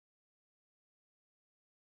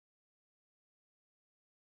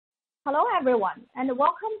Hello, everyone, and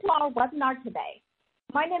welcome to our webinar today.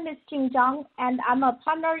 My name is Jing Zhang, and I'm a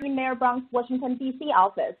partner in Mayor Brown's Washington, D.C.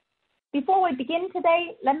 office. Before we begin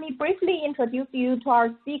today, let me briefly introduce you to our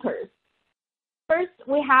speakers. First,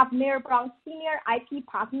 we have Mayor Brown's senior IP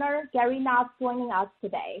partner, Gary Nath, joining us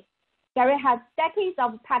today. Gary has decades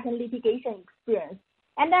of patent litigation experience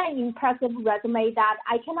and an impressive resume that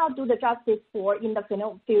I cannot do the justice for in the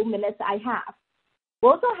few minutes I have. We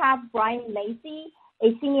also have Brian Lacey,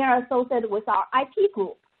 a senior associate with our IP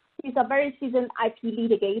group. He's a very seasoned IP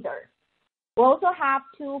litigator. We also have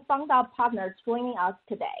two Fangda partners joining us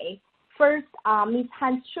today. First, Ms.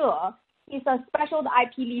 Hans Shu. He's a special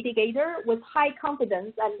IP litigator with high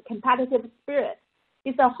confidence and competitive spirit.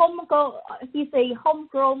 He's a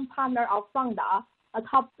homegrown partner of Fangda, a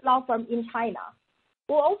top law firm in China.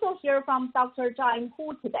 We'll also hear from Dr. Zhang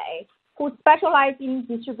Hu today, who specializes in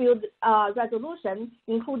dispute resolution,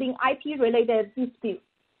 including IP-related disputes.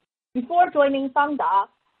 Before joining Fangda,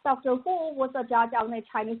 Dr. Hu was a judge on a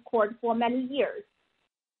Chinese court for many years.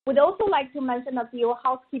 We'd also like to mention a few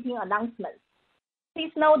housekeeping announcements.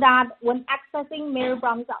 Please know that when accessing Mayor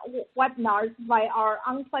Brown's webinars via our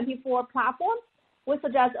On24 platform, we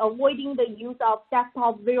suggest avoiding the use of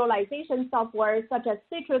desktop visualization software such as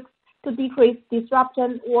Citrix to decrease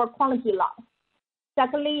disruption or quality loss.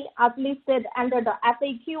 Secondly, as listed under the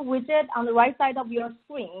FAQ widget on the right side of your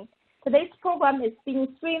screen, today's program is being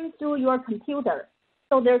streamed through your computer,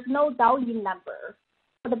 so there's no dial-in number.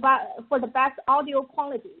 For the best audio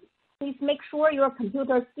quality, please make sure your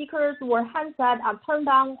computer speakers or handset are turned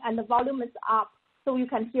on and the volume is up so you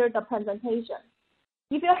can hear the presentation.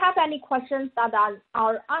 If you have any questions that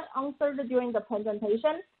are unanswered during the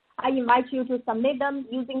presentation, I invite you to submit them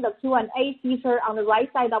using the Q&A feature on the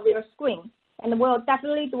right side of your screen, and we'll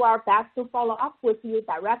definitely do our best to follow up with you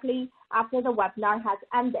directly after the webinar has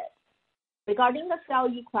ended. Regarding the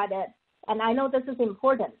CLE credit, and I know this is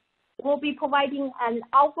important, we'll be providing an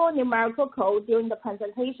alphanumerical code during the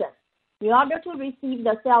presentation. In order to receive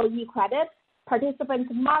the CLE credit,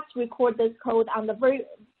 participants must record this code on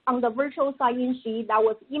the virtual sign-in sheet that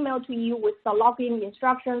was emailed to you with the login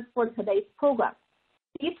instructions for today's program.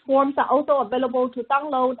 These forms are also available to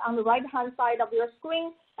download on the right-hand side of your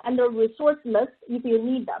screen under resource list if you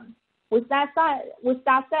need them. With that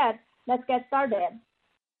said, let's get started.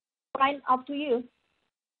 Brian, up to you.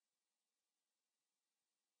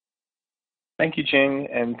 Thank you, Jing,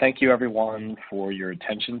 and thank you everyone for your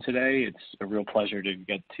attention today. It's a real pleasure to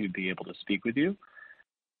get to be able to speak with you.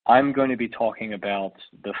 I'm going to be talking about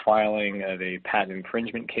the filing of a patent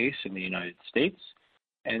infringement case in the United States,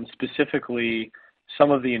 and specifically some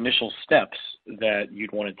of the initial steps that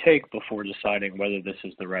you'd want to take before deciding whether this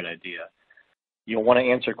is the right idea. You'll want to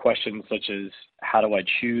answer questions such as, how do I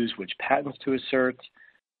choose which patents to assert?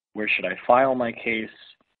 Where should I file my case?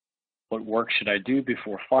 What work should I do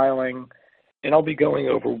before filing? And I'll be going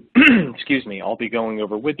over, I'll be going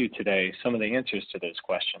over with you today some of the answers to those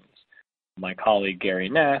questions. My colleague Gary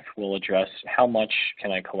Nath will address how much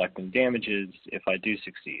can I collect in damages if I do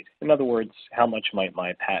succeed. In other words, how much might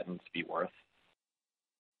my patents be worth?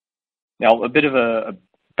 Now, a bit of a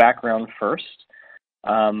background first.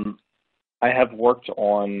 I have worked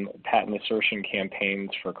on patent assertion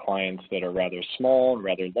campaigns for clients that are rather small and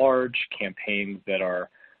rather large, campaigns that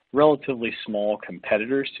are relatively small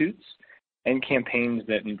competitor suits, and campaigns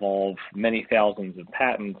that involve many thousands of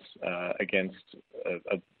patents against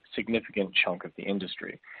a significant chunk of the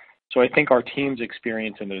industry. So I think our team's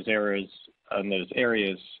experience in those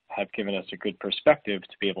areas have given us a good perspective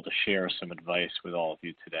to be able to share some advice with all of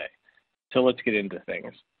you today. So let's get into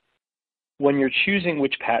things. When you're choosing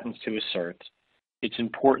which patents to assert, it's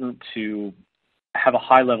important to have a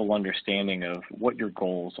high-level understanding of what your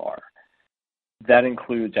goals are. That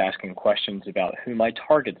includes asking questions about who my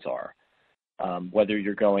targets are, whether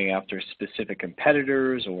you're going after specific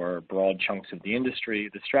competitors or broad chunks of the industry.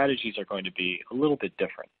 The strategies are going to be a little bit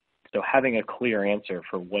different. So having a clear answer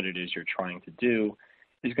for what it is you're trying to do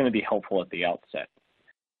is going to be helpful at the outset.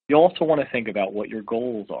 You also want to think about what your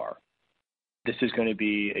goals are. This is going to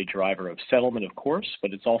be a driver of settlement, of course,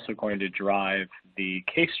 but it's also going to drive the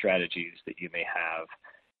case strategies that you may have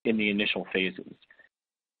in the initial phases.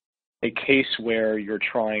 A case where you're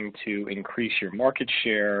trying to increase your market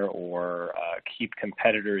share or keep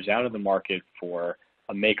competitors out of the market for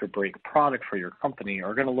a make-or-break product for your company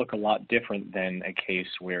are going to look a lot different than a case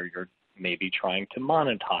where you're maybe trying to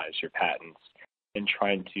monetize your patents and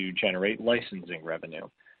trying to generate licensing revenue.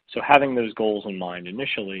 So having those goals in mind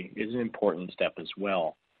initially is an important step as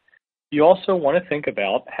well. You also want to think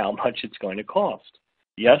about how much it's going to cost.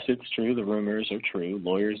 Yes, it's true, the rumors are true.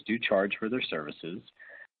 Lawyers do charge for their services.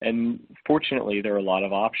 And fortunately, there are a lot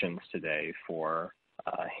of options today for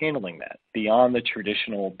handling that beyond the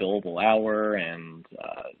traditional billable hour and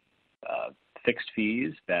fixed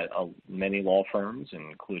fees that many law firms,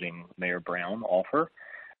 including Mayer Brown, offer.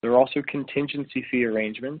 There are also contingency fee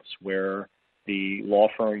arrangements where the law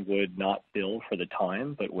firm would not bill for the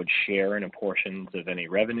time, but would share in a portion of any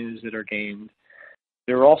revenues that are gained.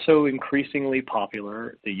 They're also increasingly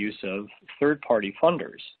popular the use of third-party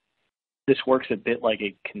funders. This works a bit like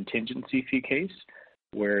a contingency fee case,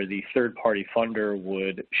 where the third-party funder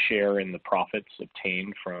would share in the profits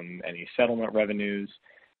obtained from any settlement revenues,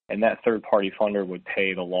 and that third-party funder would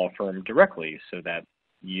pay the law firm directly so that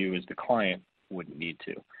you as the client wouldn't need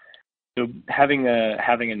to. So having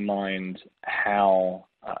in mind how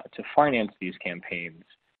to finance these campaigns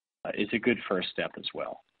is a good first step as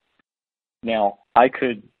well. Now, I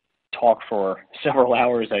could talk for several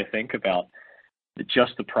hours, I think, about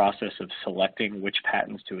just the process of selecting which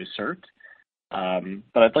patents to assert.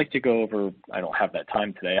 But I'd like to go over, I don't have that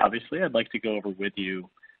time today, obviously, I'd like to go over with you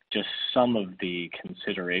just some of the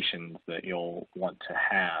considerations that you'll want to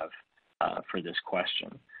have for this question.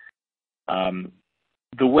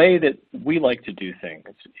 The way that we like to do things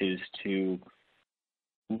is to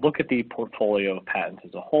look at the portfolio of patents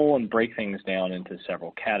as a whole and break things down into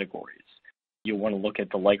several categories. You'll want to look at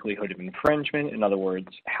the likelihood of infringement. In other words,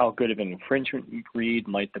 how good of an infringement read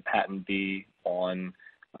might the patent be on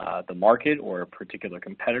the market or a particular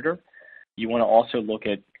competitor. You want to also look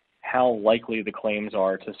at how likely the claims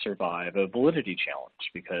are to survive a validity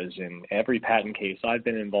challenge, because in every patent case I've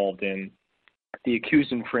been involved in, the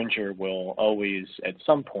accused infringer will always, at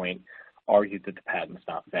some point, argue that the patent's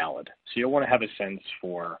not valid. So you'll want to have a sense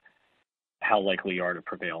for how likely you are to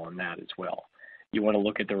prevail on that as well. You want to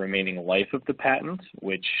look at the remaining life of the patent,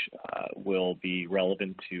 which will be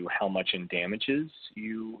relevant to how much in damages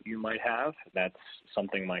you might have. That's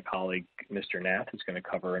something my colleague, Mr. Nath, is going to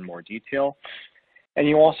cover in more detail. And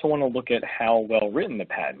you also want to look at how well written the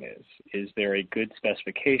patent is. Is there a good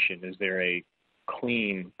specification? Is there a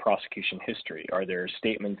clean prosecution history? Are there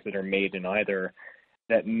statements that are made in either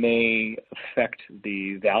that may affect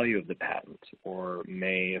the value of the patent or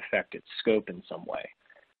may affect its scope in some way?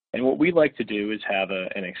 And what we like to do is have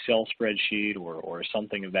an Excel spreadsheet or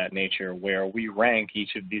something of that nature where we rank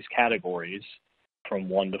each of these categories from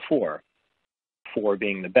 1 to 4, 4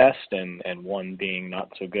 being the best and 1 being not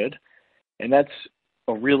so good. And that's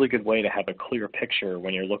a really good way to have a clear picture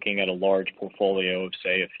when you're looking at a large portfolio of,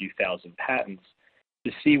 say, a few thousand patents,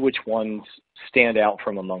 to see which ones stand out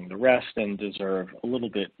from among the rest and deserve a little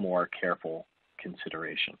bit more careful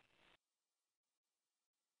consideration.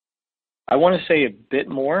 I want to say a bit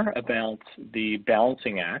more about the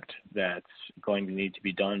balancing act that's going to need to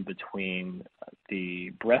be done between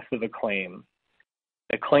the breadth of a claim.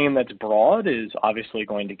 A claim that's broad is obviously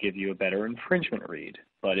going to give you a better infringement read,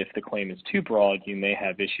 but if the claim is too broad, you may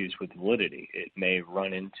have issues with validity. It may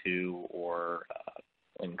run into or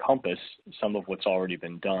encompass some of what's already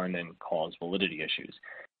been done and cause validity issues.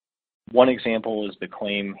 One example is the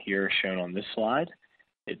claim here shown on this slide.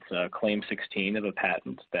 It's claim 16 of a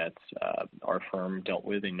patent that our firm dealt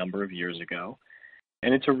with a number of years ago.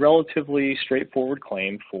 And it's a relatively straightforward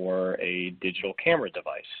claim for a digital camera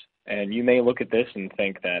device. And you may look at this and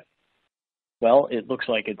think that, well, it looks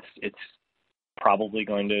like it's probably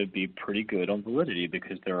going to be pretty good on validity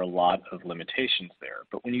because there are a lot of limitations there.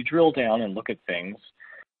 But when you drill down and look at things,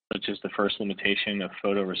 such as the first limitation of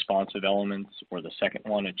photoresponsive elements, or the second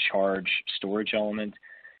one, a charge storage element,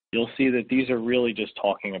 you'll see that these are really just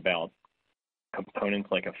talking about components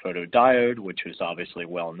like a photodiode, which is obviously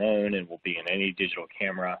well known and will be in any digital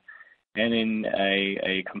camera, and in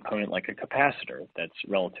a component like a capacitor that's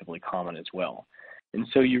relatively common as well. And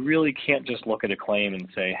so you really can't just look at a claim and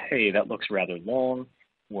say, hey, that looks rather long,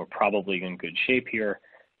 we're probably in good shape here.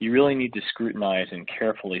 You really need to scrutinize and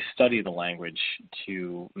carefully study the language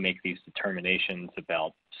to make these determinations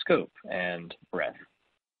about scope and breadth.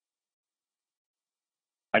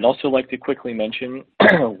 I'd also like to quickly mention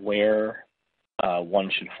where one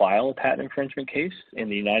should file a patent infringement case. In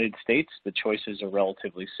the United States, the choices are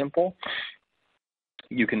relatively simple.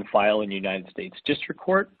 You can file in the United States District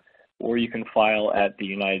Court, or you can file at the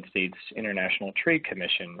United States International Trade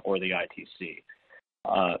Commission, or the ITC.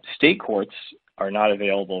 State courts are not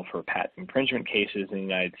available for patent infringement cases in the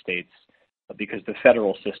United States because the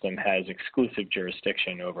federal system has exclusive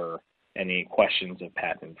jurisdiction over any questions of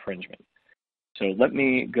patent infringement. So let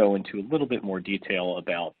me go into a little bit more detail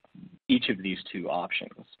about each of these two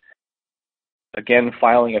options. Again,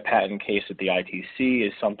 filing a patent case at the ITC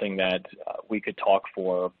is something that we could talk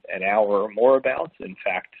for an hour or more about. In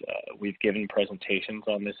fact, we've given presentations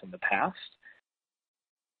on this in the past.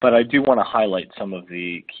 But I do want to highlight some of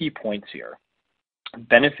the key points here.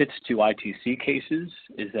 Benefits to ITC cases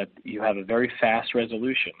is that you have a very fast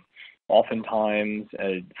resolution. Oftentimes,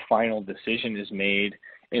 a final decision is made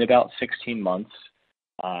in about 16 months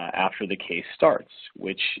after the case starts,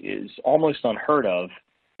 which is almost unheard of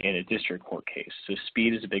in a district court case. So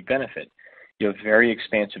speed is a big benefit. You have very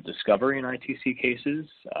expansive discovery in ITC cases,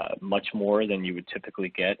 much more than you would typically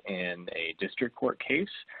get in a district court case.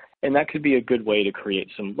 And that could be a good way to create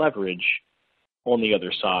some leverage on the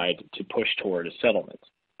other side to push toward a settlement.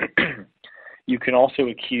 You can also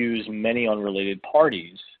accuse many unrelated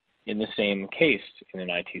parties in the same case in an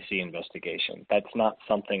ITC investigation. That's not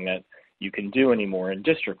something that you can do anymore in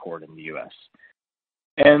district court in the US.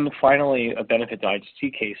 And finally, a benefit to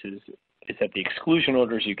ITC cases is that the exclusion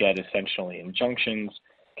orders you get, essentially injunctions,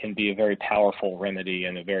 can be a very powerful remedy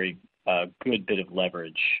and a very good bit of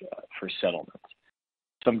leverage for settlement.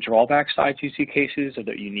 Some drawbacks to ITC cases are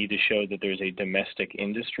that you need to show that there's a domestic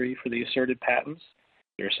industry for the asserted patents.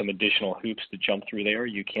 There are some additional hoops to jump through there.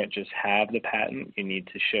 You can't just have the patent. You need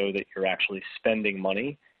to show that you're actually spending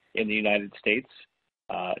money in the United States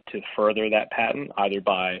to further that patent, either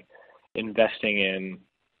by investing in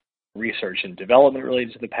research and development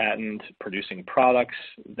related to the patent, producing products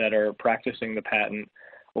that are practicing the patent,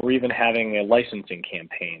 or even having a licensing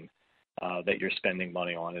campaign that you're spending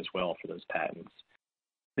money on as well for those patents.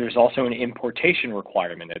 There's also an importation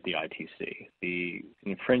requirement at the ITC. The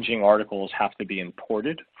infringing articles have to be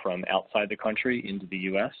imported from outside the country into the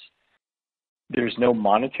US. There's no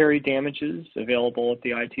monetary damages available at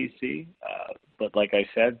the ITC, but like I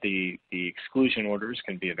said, the exclusion orders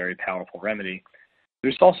can be a very powerful remedy.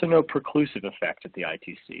 There's also no preclusive effect at the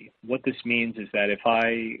ITC. What this means is that if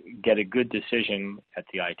I get a good decision at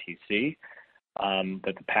the ITC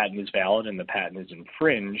that the patent is valid and the patent is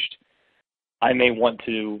infringed, I may want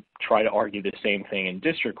to try to argue the same thing in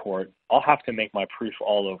district court. I'll have to make my proof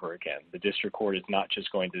all over again. The district court is not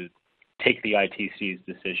just going to take the ITC's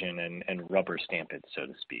decision and rubber stamp it, so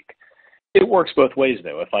to speak. It works both ways,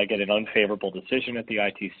 though. If I get an unfavorable decision at the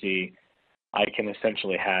ITC, I can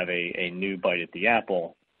essentially have a new bite at the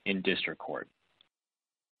apple in district court.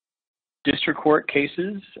 District court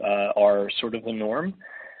cases are sort of the norm.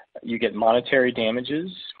 You get monetary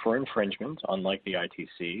damages for infringement, unlike the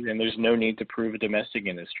ITC, and there's no need to prove a domestic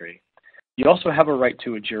industry. You also have a right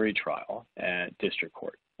to a jury trial at district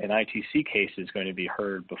court. An ITC case is going to be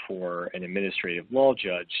heard before an administrative law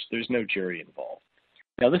judge. There's no jury involved.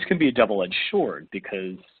 Now, this can be a double-edged sword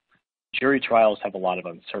because jury trials have a lot of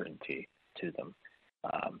uncertainty to them.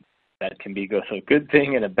 That can be both a good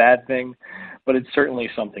thing and a bad thing, but it's certainly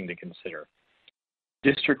something to consider.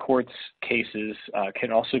 District courts cases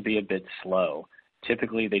can also be a bit slow.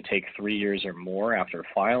 Typically, they take 3 years or more after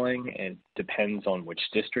filing. It depends on which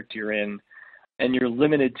district you're in, and you're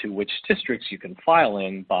limited to which districts you can file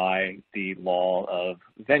in by the law of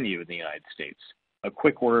venue in the United States. A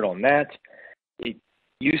quick word on that. It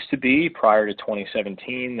used to be, prior to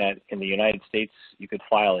 2017, that in the United States, you could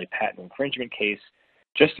file a patent infringement case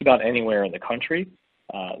just about anywhere in the country.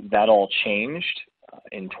 That all changed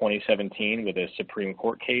in 2017 with a Supreme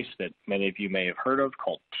Court case that many of you may have heard of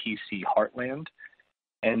called TC Heartland.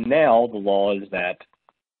 And now the law is that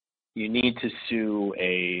you need to sue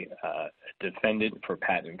a defendant for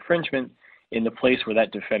patent infringement in the place where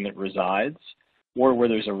that defendant resides or where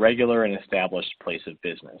there's a regular and established place of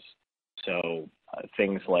business. So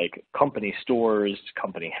things like company stores,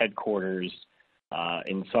 company headquarters,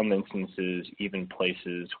 in some instances, even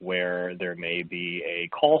places where there may be a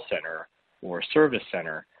call center or service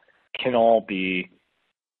center can all be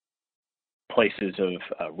places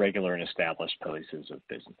of regular and established places of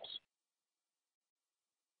business.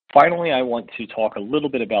 Finally, I want to talk a little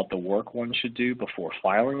bit about the work one should do before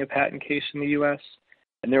filing a patent case in the US.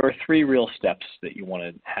 And there are 3 real steps that you want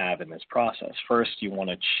to have in this process. First, you want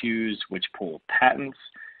to choose which pool of patents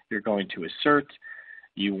you're going to assert.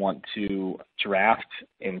 You want to draft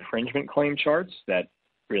infringement claim charts that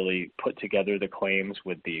really put together the claims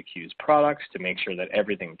with the accused products to make sure that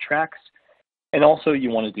everything tracks. And also you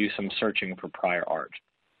want to do some searching for prior art.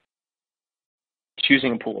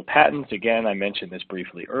 Choosing a pool of patents, again, I mentioned this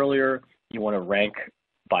briefly earlier. You want to rank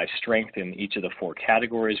by strength in each of the 4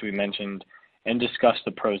 categories we mentioned and discuss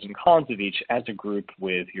the pros and cons of each as a group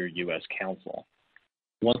with your U.S. counsel.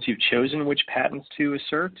 Once you've chosen which patents to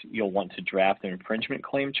assert, you'll want to draft infringement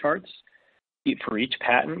claim charts. For each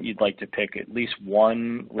patent, you'd like to pick at least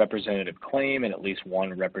one representative claim and at least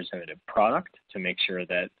one representative product to make sure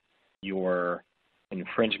that your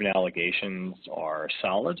infringement allegations are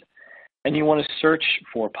solid. And you want to search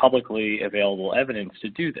for publicly available evidence to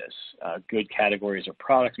do this. Good categories are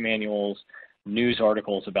product manuals, news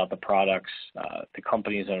articles about the products, the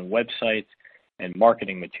company's own website, and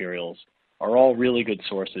marketing materials are all really good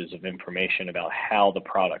sources of information about how the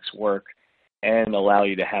products work and allow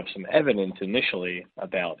you to have some evidence initially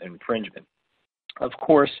about infringement. Of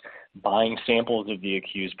course, buying samples of the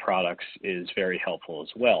accused products is very helpful as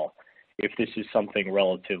well. If this is something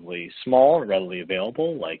relatively small and readily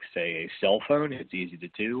available, like say a cell phone, it's easy to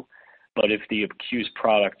do. But if the accused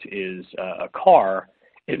product is a car,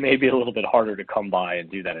 it may be a little bit harder to come by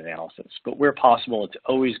and do that analysis. But where possible, it's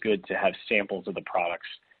always good to have samples of the products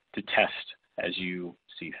to test as you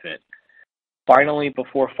see fit. Finally,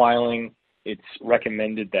 before filing, it's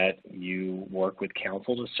recommended that you work with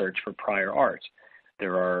counsel to search for prior art.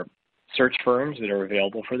 There are search firms that are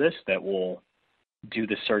available for this that will do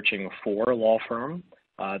the searching for a law firm.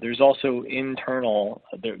 There's also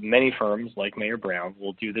many firms like Mayer Brown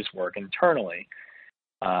will do this work internally.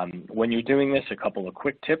 When you're doing this, a couple of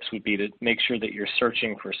quick tips would be to make sure that you're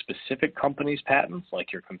searching for specific companies' patents,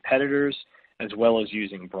 like your competitors, as well as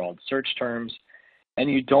using broad search terms. And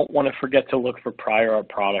you don't want to forget to look for prior art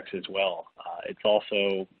products as well.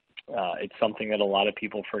 It's something that a lot of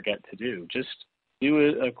people forget to do. Just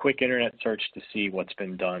do a quick internet search to see what's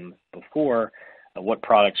been done before, what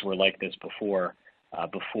products were like this before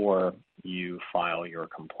you file your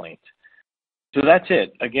complaint. So that's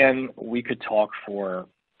it. Again, we could talk for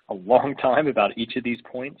a long time about each of these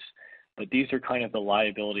points, but these are kind of the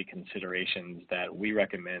liability considerations that we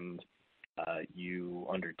recommend you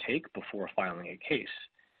undertake before filing a case.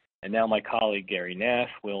 And now my colleague Gary Nath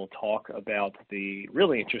will talk about the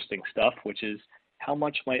really interesting stuff, which is how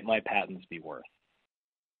much might my patents be worth?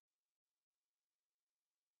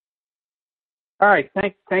 All right,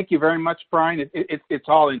 thank you very much, Brian. It's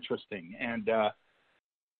all interesting. And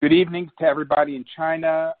good evening to everybody in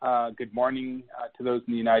China. Good morning to those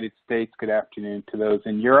in the United States. Good afternoon to those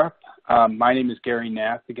in Europe. My name is Gary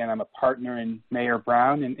Nath. Again, I'm a partner in Mayer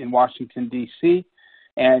Brown in Washington, D.C.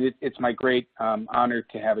 And it's my great honor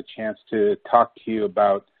to have a chance to talk to you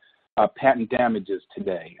about patent damages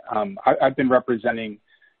today. I've been representing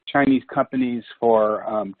Chinese companies for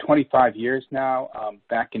 25 years now.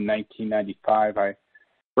 Back in 1995, I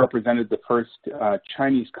represented the first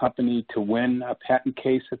Chinese company to win a patent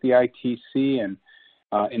case at the ITC, and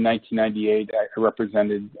in 1998, I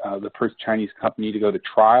represented the first Chinese company to go to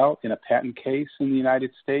trial in a patent case in the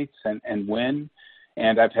United States and win.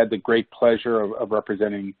 And I've had the great pleasure of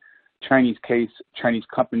representing Chinese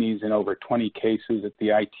companies in over 20 cases at the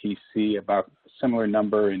ITC, about a similar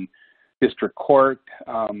number in district court.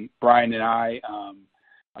 Brian and I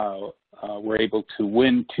were able to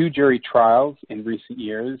win 2 jury trials in recent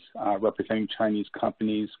years, representing Chinese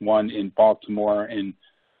companies, one in Baltimore and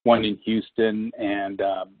one in Houston. And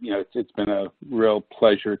it's been a real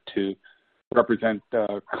pleasure to represent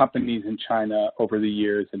companies in China over the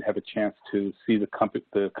years and have a chance to see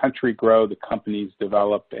the country grow, the companies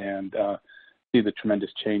develop, and see the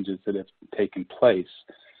tremendous changes that have taken place.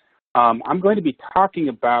 I'm going to be talking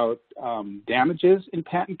about damages in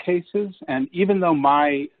patent cases, and even though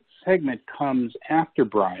my segment comes after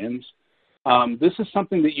Brian's, this is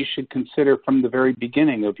something that you should consider from the very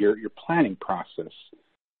beginning of your planning process.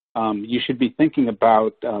 You should be thinking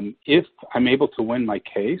about if I'm able to win my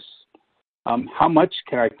case, how much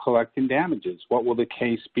can I collect in damages? What will the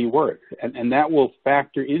case be worth? And that will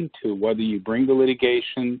factor into whether you bring the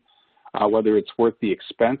litigation, whether it's worth the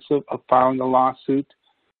expense of filing a lawsuit.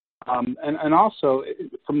 And also,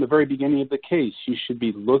 from the very beginning of the case, you should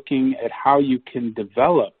be looking at how you can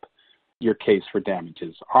develop your case for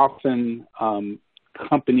damages. Often,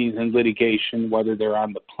 companies in litigation, whether they're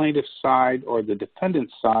on the plaintiff's side or the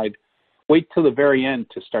defendant's side, wait till the very end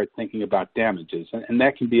to start thinking about damages, and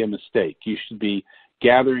that can be a mistake. You should be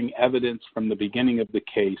gathering evidence from the beginning of the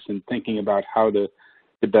case and thinking about how to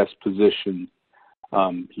best position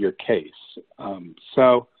your case.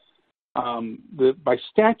 By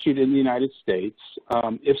statute in the United States,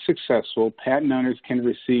 if successful, patent owners can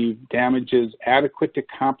receive damages adequate to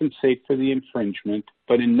compensate for the infringement,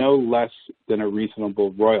 but in no less than a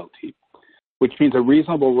reasonable royalty, which means a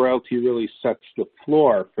reasonable royalty really sets the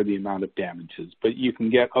floor for the amount of damages. But you can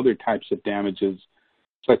get other types of damages,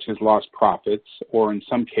 such as lost profits, or in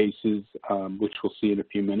some cases, which we'll see in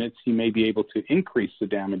a few minutes, you may be able to increase the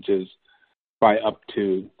damages by up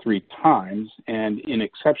to 3 times, and in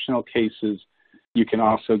exceptional cases, you can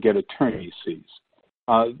also get attorney's fees.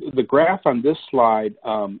 The graph on this slide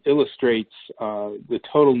illustrates the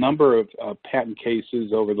total number of patent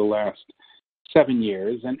cases over the last 7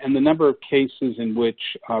 years, and the number of cases in which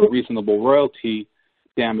reasonable royalty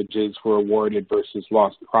damages were awarded versus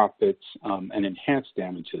lost profits and enhanced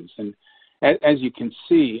damages. As you can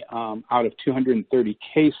see, out of 230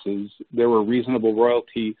 cases, there were reasonable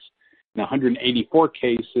royalties in 184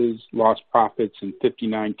 cases, lost profits in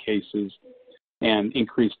 59 cases, and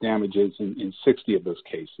increased damages in 60 of those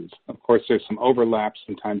cases. Of course, there's some overlap.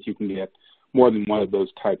 Sometimes you can get more than one of those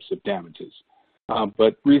types of damages.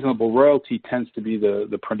 But reasonable royalty tends to be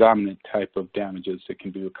the predominant type of damages that can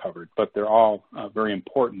be recovered. But they're all very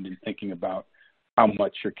important in thinking about how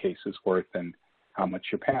much your case is worth and how much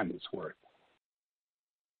your patent is worth.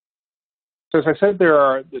 So as I said,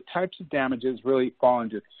 the types of damages really fall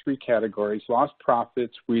into three categories: lost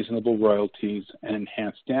profits, reasonable royalties, and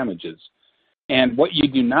enhanced damages. And what you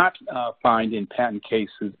do not find in patent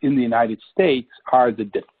cases in the United States are the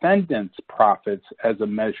defendant's profits as a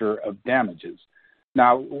measure of damages.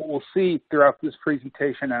 Now, we'll see throughout this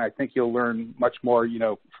presentation, and I think you'll learn much more,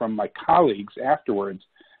 from my colleagues afterwards,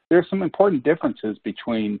 there's some important differences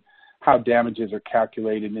between how damages are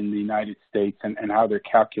calculated in the United States and how they're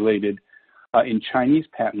calculated in Chinese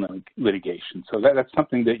patent litigation. So that's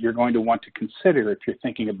something that you're going to want to consider if you're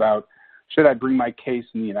thinking about, should I bring my case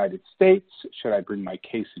in the United States? Should I bring my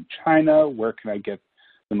case in China? Where can I get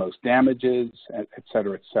the most damages, et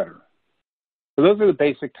cetera, et cetera. So those are the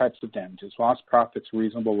basic types of damages: lost profits,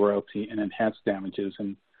 reasonable royalty, and enhanced damages.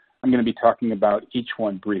 And I'm going to be talking about each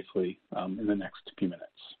one briefly in the next few minutes.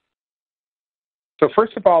 So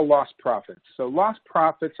first of all, lost profits. So lost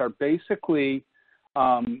profits are basically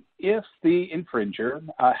if the infringer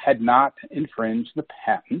had not infringed the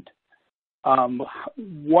patent,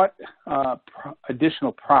 what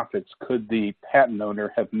additional profits could the patent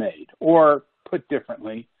owner have made? Or put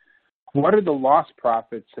differently, what are the lost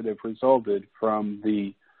profits that have resulted from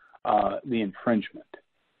the infringement?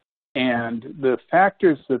 And the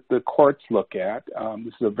factors that the courts look at,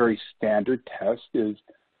 this is a very standard test, is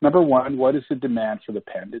number one, what is the demand for the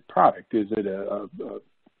patented product? Is it a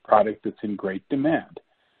product that's in great demand?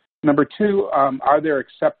 Number two, are there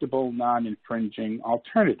acceptable non-infringing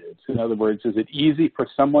alternatives? In other words, is it easy for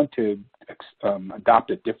someone to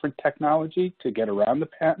adopt a different technology to get around the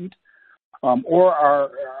patent? Or are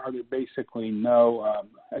there basically no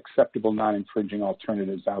acceptable non-infringing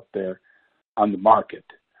alternatives out there on the market?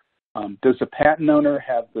 Does the patent owner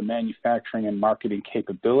have the manufacturing and marketing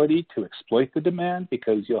capability to exploit the demand?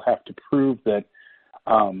 Because you'll have to prove that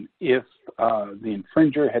if the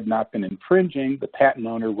infringer had not been infringing, the patent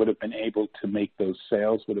owner would have been able to make those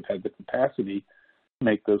sales, would have had the capacity to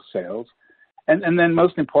make those sales. And then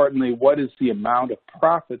most importantly, what is the amount of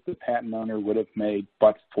profit the patent owner would have made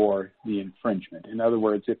but for the infringement? In other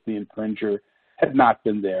words, if the infringer had not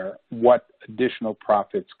been there, what additional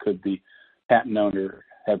profits could the patent owner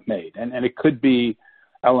have made? And it could be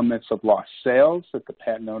elements of lost sales, that the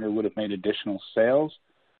patent owner would have made additional sales,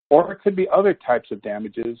 or it could be other types of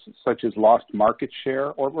damages such as lost market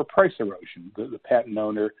share or price erosion. The patent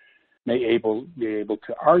owner may be able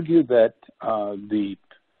to argue that the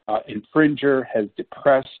infringer has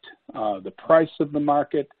depressed the price of the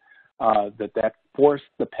market, that forced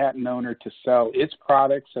the patent owner to sell its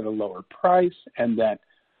products at a lower price, and that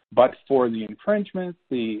but for the infringement,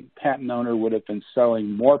 the patent owner would have been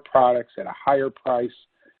selling more products at a higher price,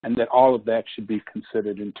 and that all of that should be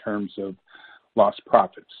considered in terms of lost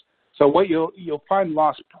profits. So what you'll find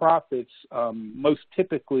lost profits most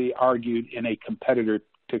typically argued in a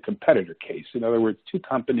competitor-to-competitor case. In other words, two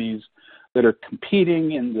companies that are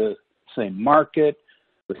competing in the same market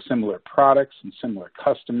with similar products and similar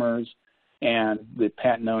customers, and the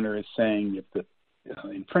patent owner is saying if the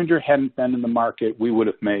infringer hadn't been in the market, we would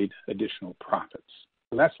have made additional profits.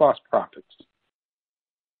 So that's lost profits.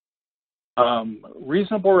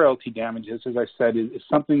 Reasonable royalty damages, as I said, is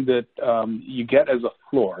something that you get as a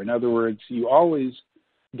floor. In other words, you always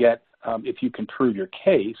get, if you can prove your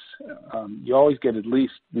case, you always get at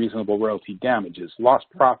least reasonable royalty damages. Lost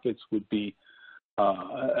profits would be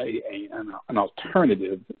an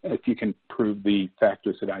alternative if you can prove the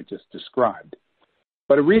factors that I just described.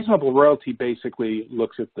 But a reasonable royalty basically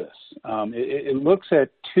looks at this. It looks at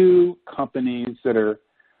two companies that are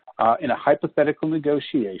in a hypothetical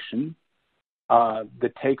negotiation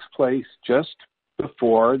that takes place just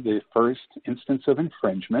before the first instance of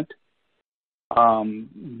infringement.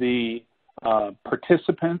 The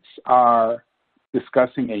participants are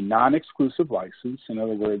discussing a non-exclusive license. In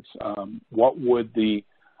other words, what would the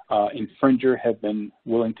infringer have been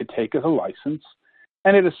willing to take as a license?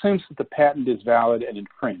 And it assumes that the patent is valid and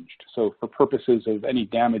infringed. So for purposes of any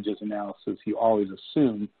damages analysis, you always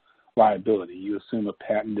assume liability. You assume a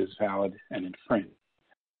patent is valid and infringed.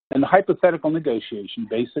 And the hypothetical negotiation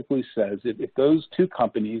basically says if those two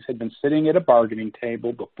companies had been sitting at a bargaining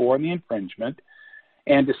table before the infringement,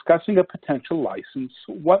 and discussing a potential license.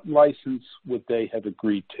 What license would they have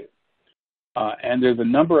agreed to? And there's a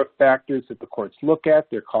number of factors that the courts look at.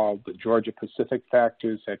 They're called the Georgia-Pacific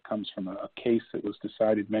factors. That comes from a case that was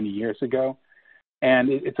decided many years ago. And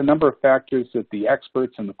it's a number of factors that the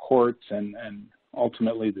experts and the courts and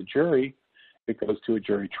ultimately the jury, if it goes to a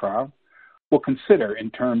jury trial, will consider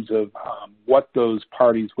in terms of what those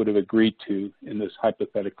parties would have agreed to in this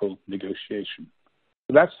hypothetical negotiation.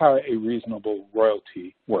 So that's how a reasonable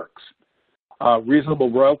royalty works.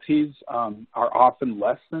 Reasonable royalties are often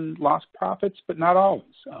less than lost profits, but not always.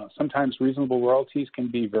 Sometimes reasonable royalties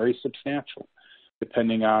can be very substantial,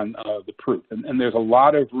 depending on the proof. And there's a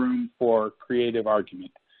lot of room for creative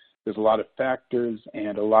argument. There's a lot of factors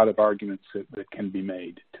and a lot of arguments that can be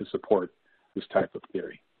made to support this type of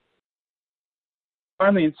theory.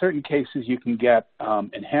 Finally, in certain cases, you can get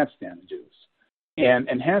enhanced damages. And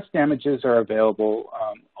enhanced damages are available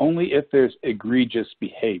only if there's egregious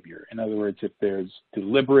behavior. In other words, if there's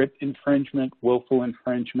deliberate infringement, willful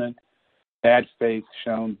infringement, bad faith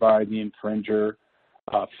shown by the infringer,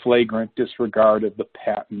 flagrant disregard of the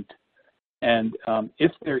patent. And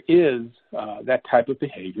if there is that type of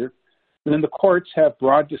behavior, then the courts have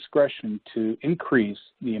broad discretion to increase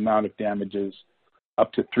the amount of damages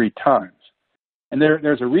up to 3 times. And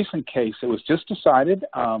there's a recent case that was just decided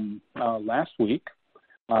last week.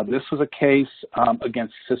 This was a case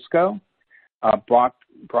against Cisco, brought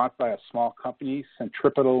by a small company,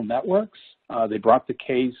 Centripetal Networks. They brought the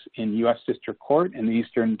case in U.S. District Court in the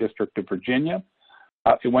Eastern District of Virginia.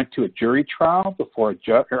 It went to a jury trial before a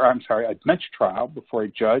bench trial before a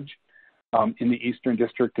judge in the Eastern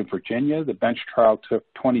District of Virginia. The bench trial took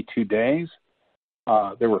 22 days.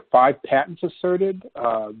 There were 5 patents asserted.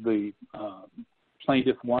 The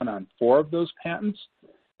plaintiff won on 4 of those patents.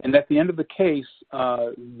 And at the end of the case,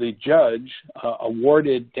 the judge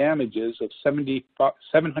awarded damages of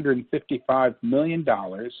 $755 million,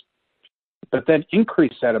 but then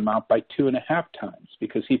increased that amount by 2.5 times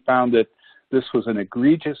because he found that this was an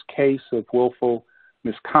egregious case of willful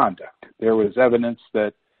misconduct. There was evidence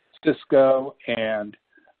that Cisco and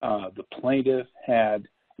the plaintiff had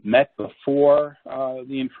met before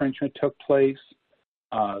the infringement took place,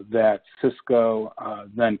 that Cisco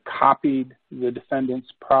then copied the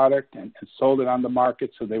defendant's product and sold it on the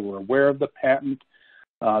market, so they were aware of the patent.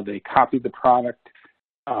 They copied the product,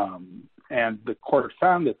 and the court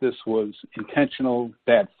found that this was intentional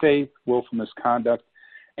bad faith, willful misconduct,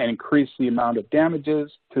 and increased the amount of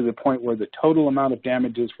damages to the point where the total amount of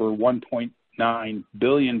damages were $1.9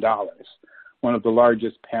 billion, one of the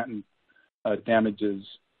largest patent damages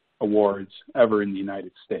awards ever in the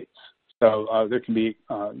United States. So there can be,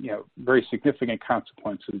 very significant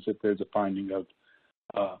consequences if there's a finding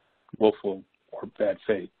of willful or bad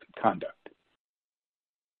faith conduct.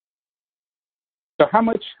 So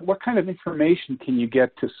what kind of information can you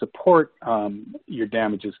get to support your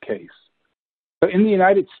damages case? So in the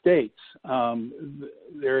United States,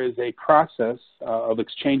 there is a process of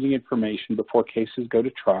exchanging information before cases go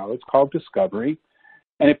to trial. It's called discovery,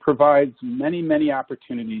 and it provides many, many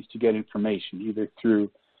opportunities to get information, either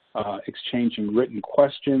through exchanging written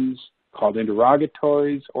questions called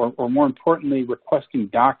interrogatories, or more importantly, requesting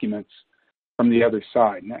documents from the other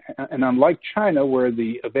side. And unlike China, where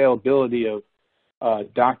the availability of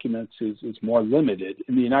documents is more limited,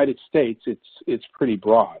 in the United States, it's pretty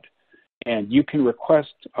broad. And you can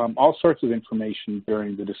request all sorts of information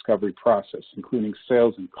during the discovery process, including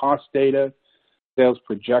sales and cost data, sales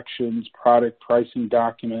projections, product pricing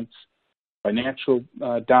documents, financial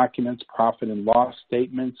documents, profit and loss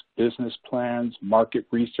statements, business plans, market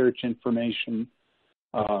research information,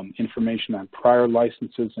 information on prior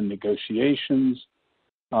licenses and negotiations,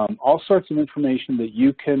 all sorts of information that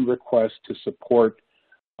you can request to support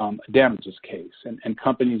a damages case. And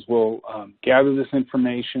companies will gather this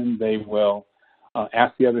information, they will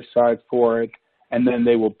ask the other side for it, and then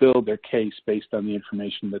they will build their case based on the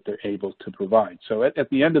information that they're able to provide. So at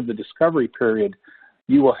the end of the discovery period,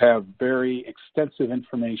 you will have very extensive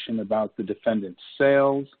information about the defendant's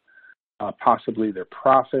sales, possibly their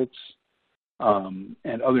profits, and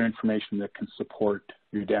other information that can support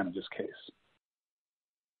your damages case.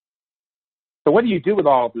 So what do you do with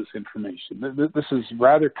all of this information? This is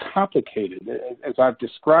rather complicated. As I've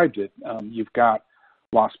described it, you've got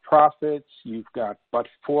lost profits, you've got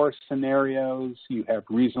but-for scenarios, you have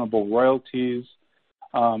reasonable royalties.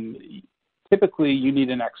 Typically, you need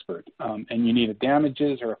an expert, and you need a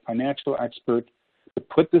damages or a financial expert to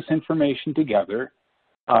put this information together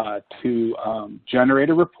to generate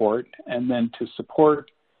a report and then to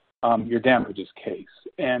support your damages case.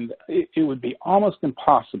 And it would be almost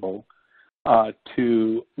impossible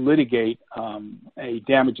to litigate a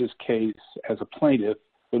damages case as a plaintiff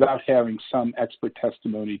without having some expert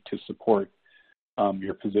testimony to support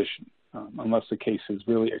your position, unless the case is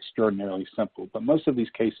really extraordinarily simple. But most of these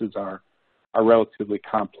cases are relatively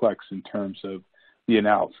complex in terms of the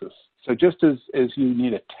analysis. So just as you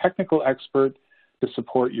need a technical expert to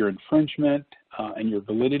support your infringement and your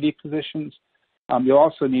validity positions, you'll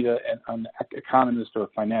also need an economist or a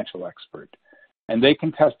financial expert. And they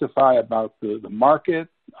can testify about the market,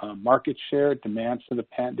 market share, demand for the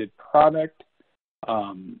patented product,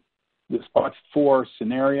 this but-for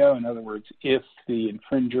scenario. In other words, if the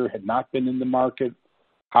infringer had not been in the market,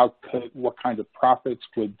 what kind of profits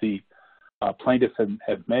would the plaintiff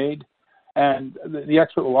have made? And the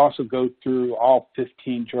expert will also go through all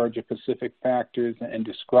 15 Georgia-Pacific factors and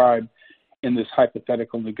describe in this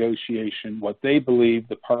hypothetical negotiation what they believe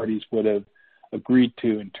the parties would have agreed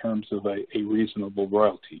to in terms of a reasonable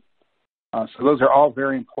royalty. So those are all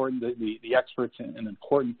very important. The expert's an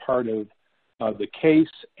important part of the case,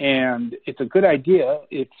 and it's a good idea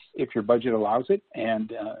if your budget allows it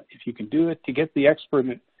and if you can do it, to get the expert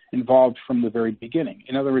involved from the very beginning.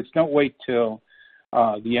 In other words, don't wait till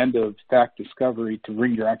the end of fact discovery to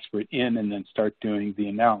bring your expert in and then start doing the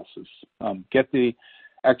analysis. Get the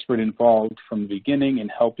expert involved from the beginning in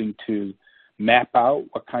helping to map out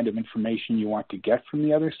what kind of information you want to get from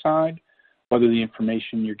the other side, whether the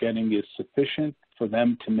information you're getting is sufficient for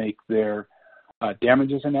them to make their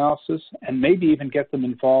damages analysis, and maybe even get them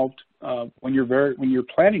involved when you're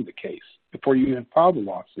planning the case before you even file the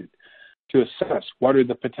lawsuit, to assess what are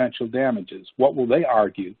the potential damages, what will they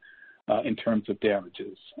argue in terms of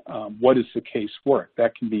damages, what is the case worth.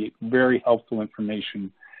 That can be very helpful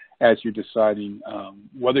information as you're deciding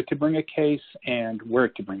whether to bring a case and where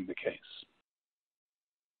to bring the case.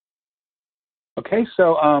 Okay,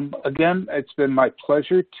 so again, it's been my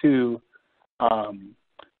pleasure to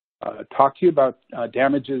talk to you about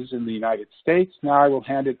damages in the United States. Now I will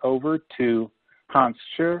hand it over to Hans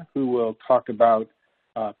Scher, who will talk about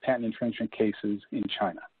patent infringement cases in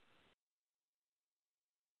China.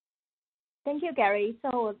 Thank you, Gary.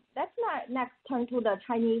 So let's next turn to the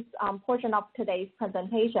Chinese portion of today's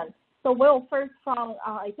presentation. So we'll first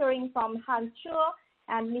hearing from Hans Scher,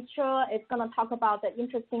 and Ms. Scher is going to talk about the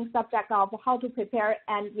interesting subject of how to prepare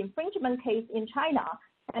an infringement case in China.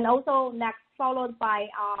 And also next followed by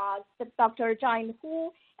Dr. Zhang Hu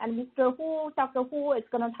and Mr. Hu. Dr. Hu is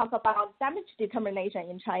going to talk about damage determination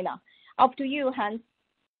in China. Up to you, Hans.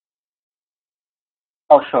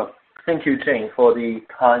 Oh, sure. Thank you, Jane, for the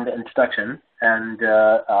kind introduction, and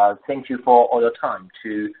thank you for all your time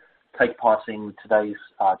to take part in today's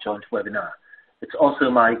joint webinar. It's also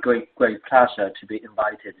my great pleasure to be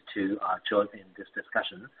invited to join in this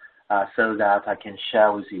discussion so that I can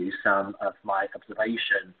share with you some of my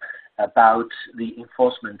observation about the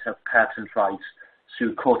enforcement of patent rights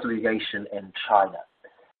through court litigation in China.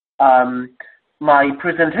 My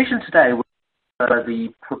presentation today will cover the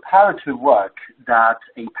preparatory work that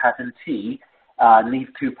a patentee needs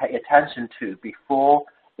to pay attention to before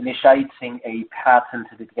initiating a patent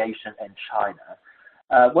litigation in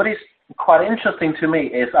China. What is quite interesting to me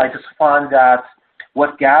is I just find that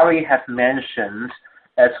what Gary has mentioned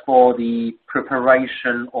as for the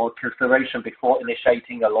preparation or consideration before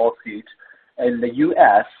initiating a lawsuit in the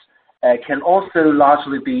U.S. Can also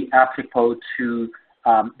largely be applicable to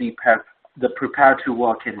the preparatory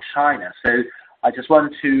work in China. So I just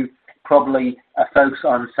want to probably focus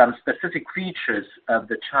on some specific features of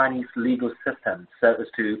the Chinese legal system so as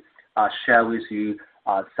to share with you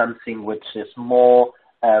something which is more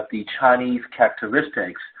of the Chinese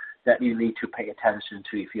characteristics that you need to pay attention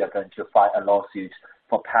to if you are going to file a lawsuit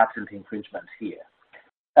for patent infringement here.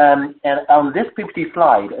 And on this 50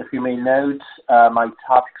 slide, if you may note, my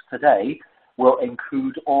topics today will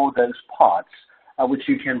include all those parts which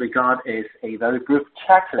you can regard as a very brief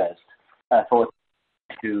checklist for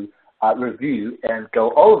to review and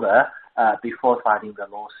go over before filing the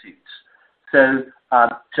lawsuit. So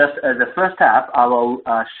just as a first step, I will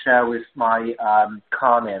share with my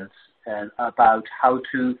comments about how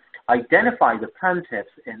to identify the plaintiffs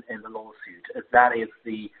in the lawsuit, as that is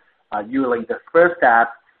usually the first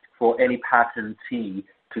step for any patentee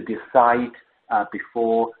to decide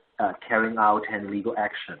before carrying out any legal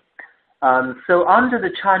action. So under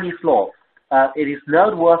the Chinese law, it is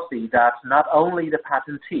noteworthy that not only the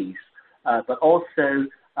patentees, but also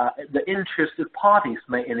the interested parties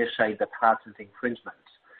may initiate the patent infringement.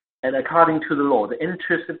 And according to the law, the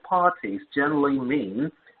interested parties generally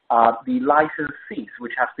mean the licensees,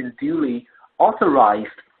 which have been duly authorized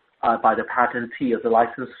by the patentee as a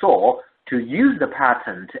licensor to use the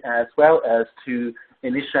patent, as well as to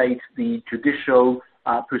initiate the judicial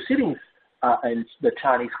proceedings in the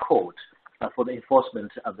Chinese court for the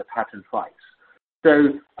enforcement of the patent rights.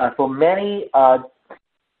 So for many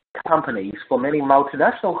companies, for many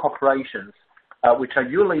multinational corporations, which are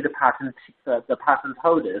usually the patent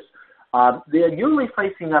holders, they are usually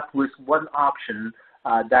facing up with one option,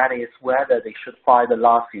 that is whether they should file the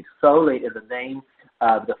lawsuit solely in the name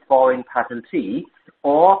of the foreign patentee,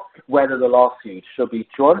 or whether the lawsuit should be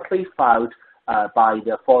jointly filed by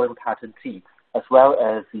the foreign patentee as well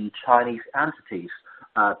as the Chinese entities,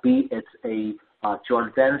 be it a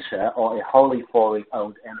joint venture or a wholly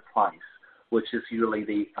foreign-owned enterprise, which is usually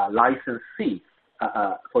the licensee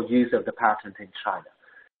for use of the patent in China.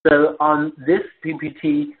 So on this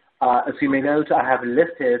PPT, as you may note, I have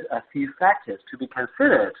listed a few factors to be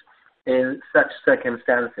considered in such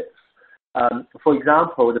circumstances. For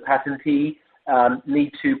example, the patentee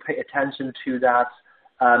need to pay attention to that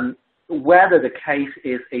whether the case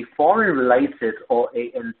is a foreign-related or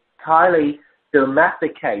an entirely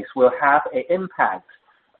domestic case will have an impact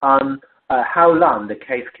on how long the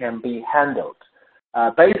case can be handled.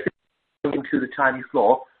 Basically, according to the Chinese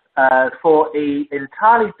law, for an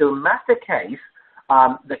entirely domestic case,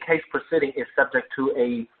 the case proceeding is subject to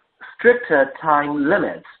a stricter time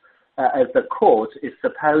limit, as the court is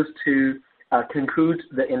supposed to conclude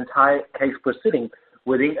the entire case proceeding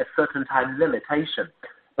within a certain time limitation.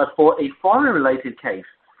 But for a foreign-related case,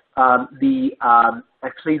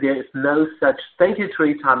 actually there is no such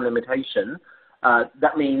statutory time limitation.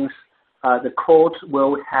 That means the court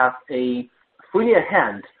will have a freer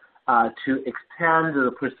hand to extend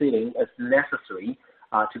the proceeding as necessary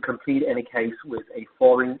to complete any case with a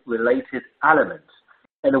foreign-related element.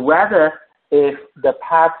 And whether if the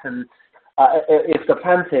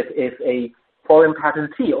plaintiff is a foreign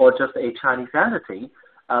patentee or just a Chinese entity,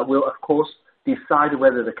 will of course decide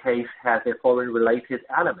whether the case has a foreign-related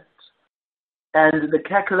element. And the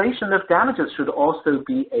calculation of damages should also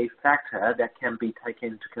be a factor that can be taken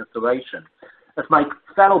into consideration. As my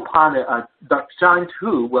fellow partner, Dr. Zhang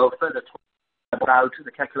Tu, will further talk about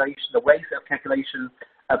the calculation, the ways of calculation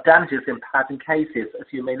of damages in patent cases. As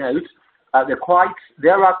you may note,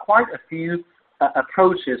 there are quite a few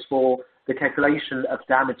approaches for the calculation of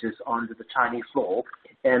damages under the Chinese law,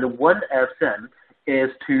 and one of them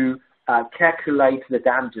is to calculate the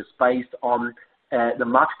damages based on the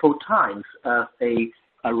multiple times of a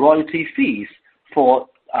royalty fees for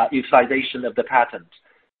utilization of the patent.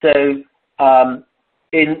 So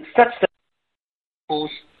in such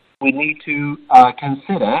circumstances, we need to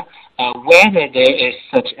consider whether there is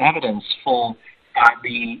such evidence for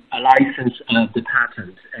the license of the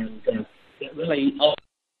patent. And really...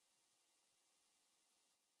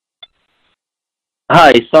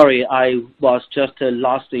 Hi, sorry, I was just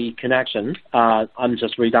lost the connection. I'm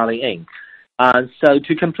just redialing in. So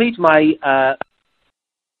to complete my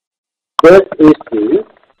first issue,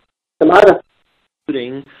 some other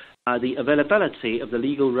including the availability of the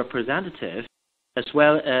legal representative, as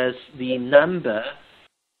well as the number of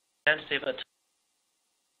representative attorneys.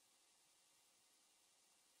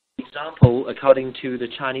 For example, according to the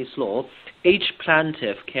Chinese law, each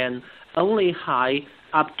plaintiff can only hire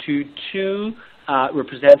up to 2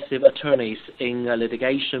 representative attorneys in a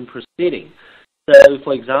litigation proceeding. So,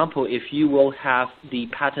 for example, if you will have the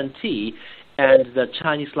patentee and the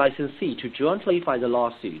Chinese licensee to jointly file the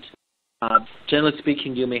lawsuit, generally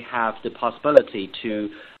speaking, you may have the possibility to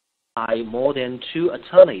hire more than 2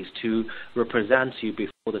 attorneys to represent you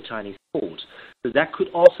before the Chinese court. So that could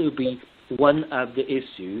also be one of the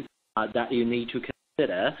issues that you need to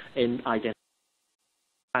consider in identifying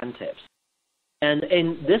plaintiffs. And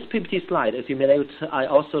in this PPT slide, as you may note, I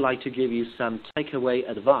also like to give you some takeaway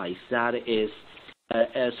advice. That is,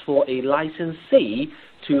 as for a licensee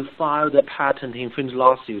to file the patent infringement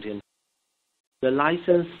lawsuit, the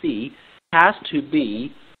licensee has to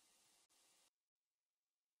be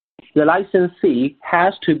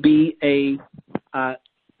a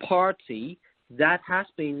party that has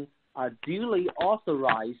been duly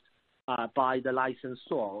authorized by the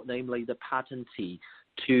licensor, namely the patentee,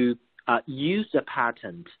 to use the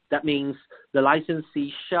patent. That means the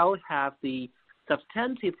licensee shall have the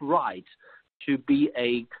substantive right to be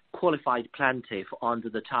a qualified plaintiff under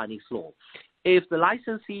the Chinese law. If the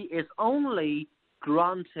licensee is only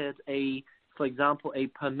granted for example, a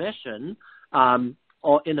permission,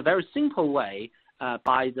 or in a very simple way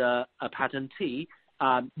by the patentee,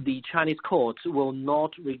 the Chinese courts will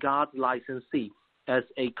not regard the licensee as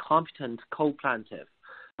a competent co-plaintiff.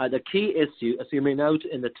 The key issue, as you may note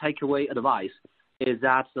in the takeaway advice, is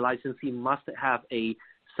that the licensee must have a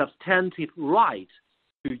substantive right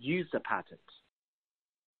to use the patent.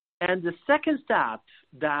 And the second step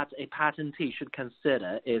that a patentee should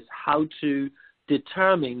consider is how to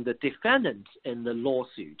determine the defendant in the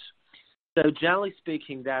lawsuit. So generally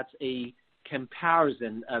speaking, that's a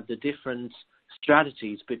comparison of the different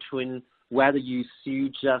strategies between whether you sue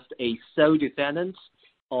just a sole defendant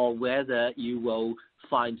or whether you will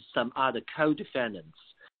find some other co-defendants.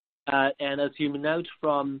 And as you note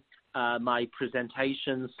from my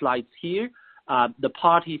presentation slides here, the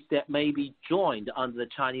parties that may be joined under the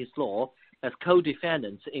Chinese law as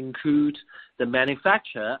co-defendants include the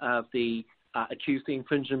manufacturer of the accused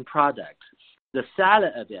infringement product, the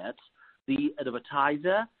seller of it, the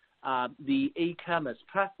advertiser, the e-commerce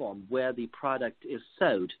platform where the product is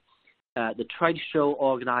sold, the trade show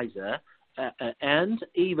organizer, and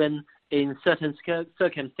even in certain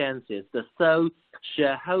circumstances, the sole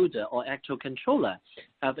shareholder or actual controller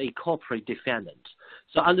of a corporate defendant.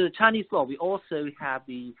 So under the Chinese law, we also have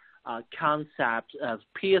the concept of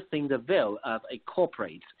piercing the veil of a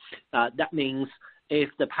corporate. That means if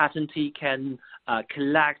the patentee can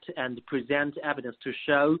collect and present evidence to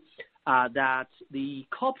show that the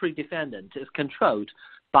corporate defendant is controlled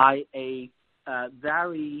by a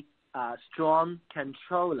very strong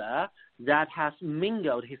controller that has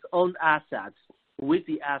mingled his own assets with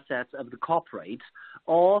the assets of the corporate,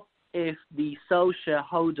 or if the sole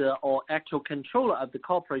shareholder or actual controller of the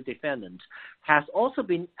corporate defendant has also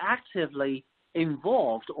been actively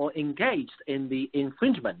involved or engaged in the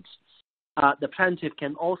infringement, the plaintiff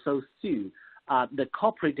can also sue the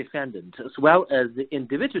corporate defendant as well as the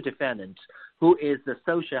individual defendant who is the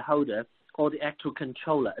sole shareholder or the actual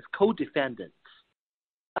controller as co-defendants.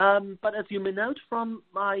 But as you may note from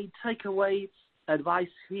my takeaway advice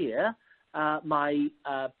here, my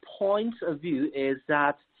point of view is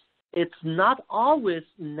that it's not always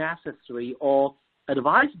necessary or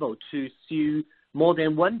advisable to sue more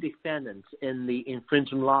than one defendant in the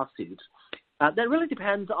infringement lawsuit. That really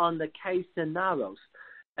depends on the case scenarios.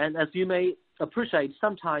 And as you may appreciate,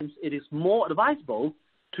 sometimes it is more advisable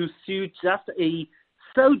to sue just a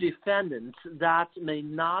sole defendant that may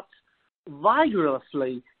not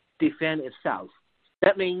vigorously defend itself.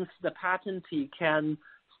 That means the patentee can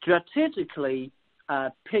strategically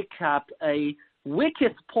pick up a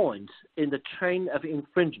weakest point in the chain of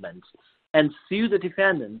infringement and sue the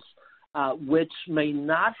defendants which may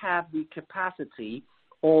not have the capacity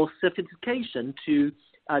or sophistication to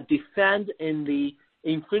defend in the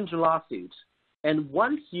infringement lawsuit. And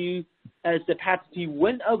once you, as the patentee,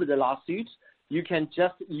 win over the lawsuit, you can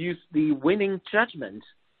just use the winning judgment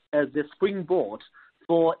as the springboard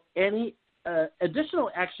for any additional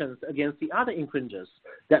actions against the other infringers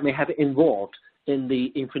that may have involved in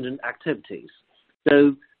the infringement activities.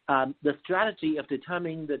 So the strategy of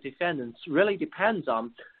determining the defendants really depends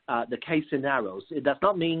on the case scenarios. It does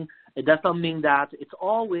not mean that it's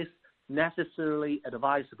always necessarily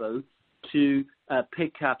advisable to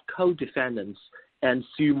pick up co-defendants and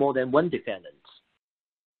sue more than one defendant.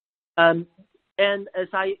 And as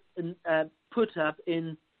I put up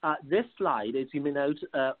in this slide, as you may note,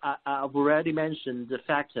 I've already mentioned the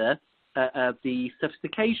factor of the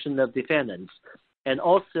sophistication of defendants, and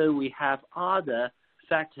also we have other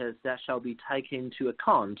factors that shall be taken into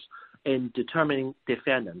account in determining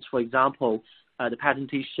defendants. For example, the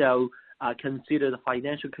patentee shall consider the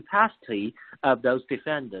financial capacity of those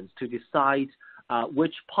defendants to decide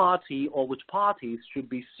which party or which parties should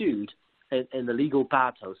be sued in the legal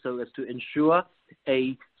battle, so as to ensure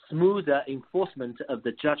a smoother enforcement of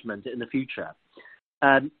the judgment in the future.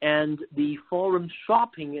 And the forum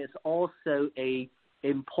shopping is also an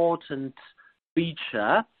important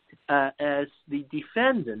feature as the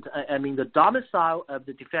defendant, the domicile of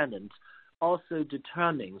the defendant also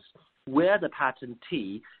determines where the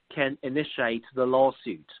patentee can initiate the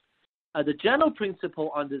lawsuit. The general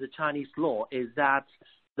principle under the Chinese law is that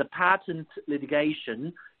the patent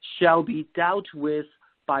litigation shall be dealt with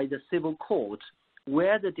by the civil court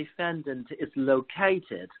where the defendant is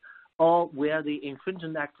located or where the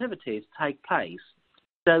infringement activities take place.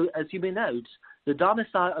 So as you may note, the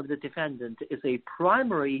domicile of the defendant is a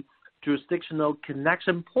primary jurisdictional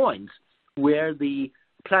connection point where the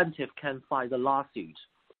plaintiff can file the lawsuit.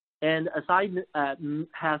 And as I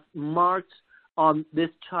have marked on this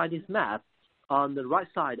Chinese map on the right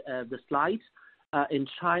side of the slide, in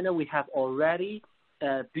China we have already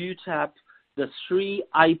built up the 3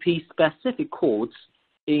 IP-specific courts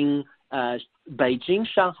in Beijing,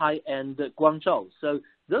 Shanghai, and Guangzhou. So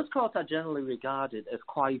those courts are generally regarded as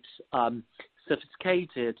quite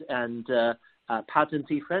sophisticated and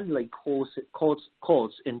patentee-friendly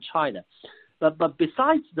courts in China. But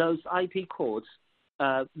besides those IP courts,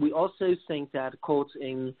 we also think that courts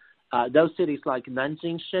in those cities like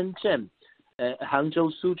Nanjing, Shenzhen,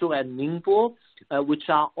 Hangzhou, Suzhou, and Ningbo, which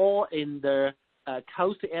are all in the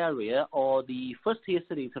coast area or the first-tier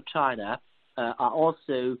cities of China, are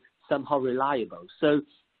also somehow reliable. So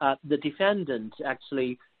the defendant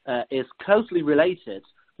actually is closely related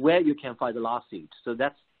where you can file the lawsuit. So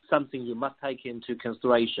that's something you must take into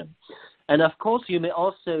consideration. And of course, you may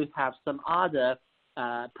also have some other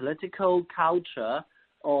political, culture,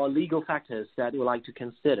 or legal factors that you would like to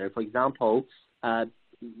consider. For example,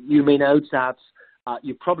 you may note that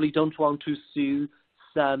you probably don't want to sue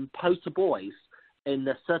some poster boys in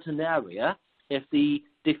a certain area if the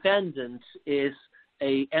defendant is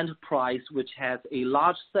an enterprise which has a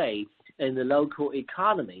large say in the local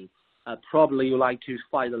economy. Probably you like to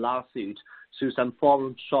file a lawsuit through some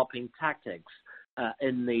forum shopping tactics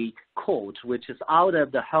in the court, which is out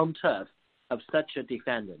of the home turf of such a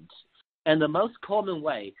defendant. And the most common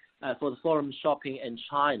way for the forum shopping in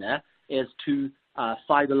China is to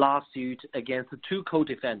file the lawsuit against the two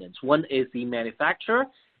co-defendants. One is the manufacturer,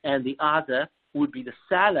 and the other would be the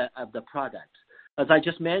seller of the product. As I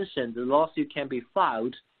just mentioned, the lawsuit can be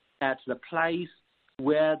filed at the place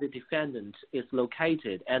where the defendant is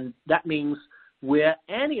located, and that means where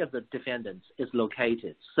any of the defendants is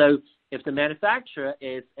located. So if the manufacturer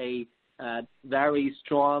is a very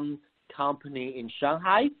strong company in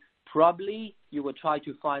Shanghai, probably you will try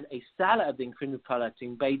to find a seller of the infringement product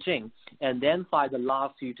in Beijing and then file the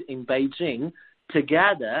lawsuit in Beijing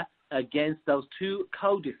together against those two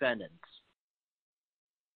co-defendants.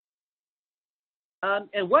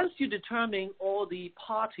 And once you determine all the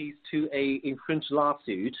parties to a infringed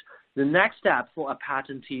lawsuit, the next step for a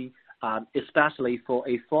patentee, especially for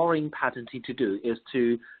a foreign patentee to do, is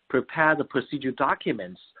to prepare the procedure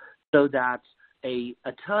documents so that an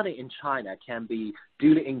attorney in China can be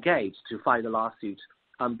duly engaged to file the lawsuit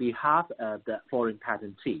on behalf of the foreign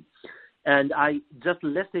patentee. And I just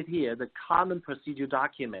listed here the common procedure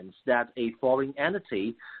documents that a foreign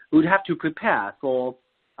entity would have to prepare for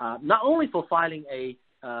not only for filing a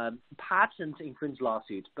patent infringement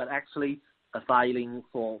lawsuit, but actually filing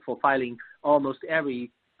for filing almost every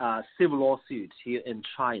civil lawsuit here in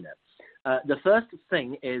China. The first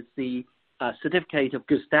thing is the certificate of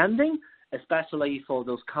good standing, especially for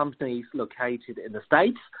those companies located in the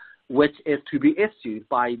States, which is to be issued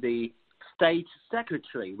by the state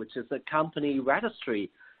secretary, which is a company registry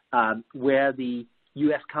where the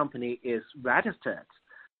U.S. company is registered.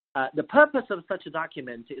 The purpose of such a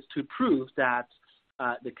document is to prove that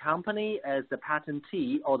the company as the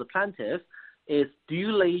patentee or the plaintiff is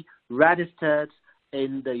duly registered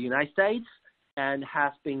in the United States and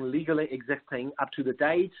has been legally existing up to the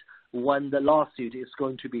date when the lawsuit is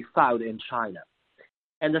going to be filed in China.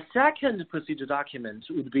 And the second procedure document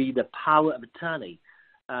would be the power of attorney.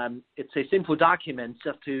 It's a simple document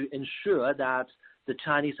just to ensure that the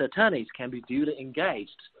Chinese attorneys can be duly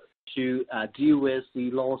engaged to deal with the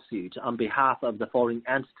lawsuit on behalf of the foreign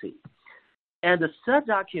entity. And the third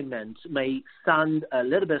document may sound a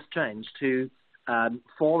little bit strange to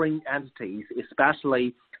foreign entities,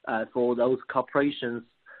 especially for those corporations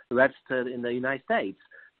registered in the United States.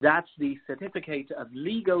 That's the certificate of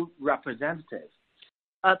legal representative.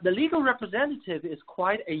 The legal representative is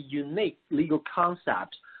quite a unique legal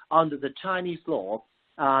concept under the Chinese law.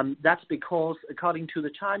 That's because, according to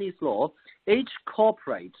the Chinese law, each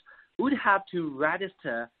corporate would have to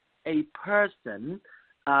register a person,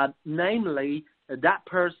 namely that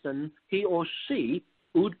person, he or she,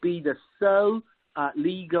 would be the sole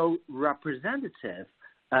legal representative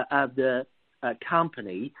of the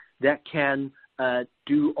company that can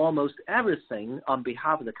do almost everything on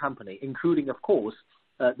behalf of the company, including, of course,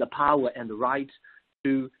 the power and the right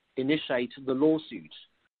to initiate the lawsuit.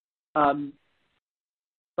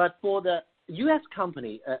 But for the U.S.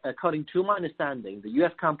 company, according to my understanding, the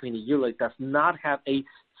U.S. company usually does not have a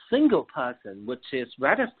single person which is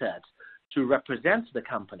registered to represent the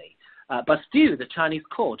company. But still, the Chinese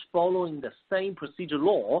court, following the same procedure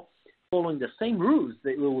law, following the same rules,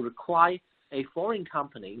 they will require a foreign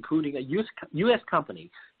company, including a U.S.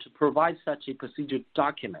 company, to provide such a procedure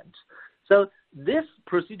document. So this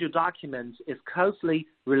procedure document is closely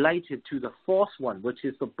related to the fourth one, which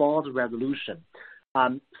is the board resolution.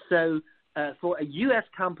 So for a U.S.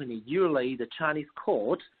 company, usually the Chinese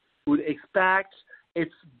court would expect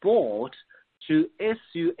its board to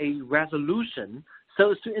issue a resolution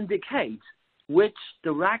so as to indicate which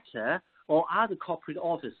director or other corporate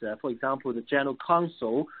officer, for example, the general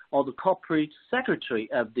counsel or the corporate secretary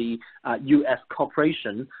of the U.S.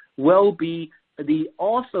 corporation, will be the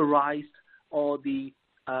authorized or the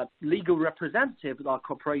legal representative of our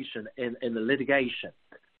corporation in the litigation.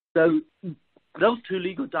 So those two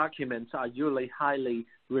legal documents are usually highly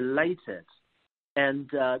related, and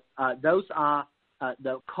those are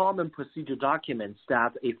the common procedure documents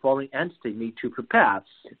that a foreign entity need to prepare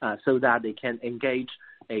so that they can engage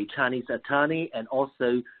a Chinese attorney and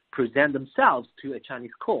also present themselves to a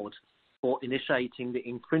Chinese court for initiating the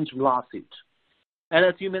infringement lawsuit. And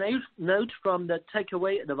as you may note from the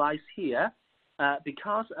takeaway advice here,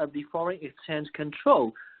 because of the foreign exchange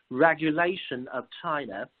control regulation of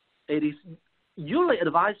China, it is usually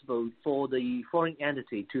advisable for the foreign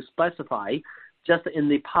entity to specify just in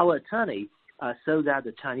the power of attorney so that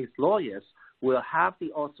the Chinese lawyers will have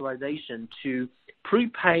the authorization to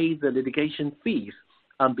prepay the litigation fees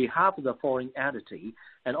on behalf of the foreign entity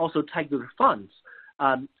and also take the refunds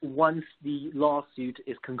once the lawsuit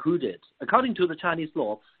is concluded. According to the Chinese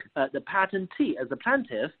law, the patentee as a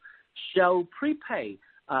plaintiff shall prepay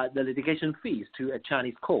the litigation fees to a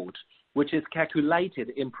Chinese court, which is calculated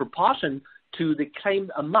in proportion to the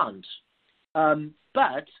claimed amount.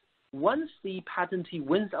 But once the patentee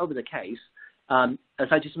wins over the case, as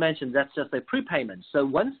I just mentioned, that's just a prepayment. So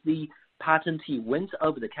once the patentee wins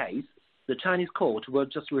over the case, the Chinese court will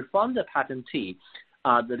just refund the patentee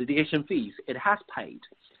the litigation fees it has paid.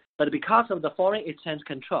 But because of the foreign exchange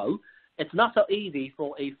control, it's not so easy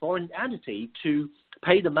for a foreign entity to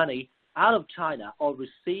pay the money out of China or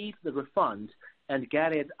receive the refund and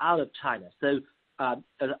get it out of China. So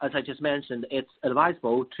as I just mentioned, it's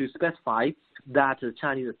advisable to specify that the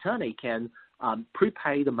Chinese attorney can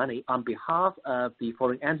prepay the money on behalf of the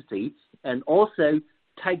foreign entity and also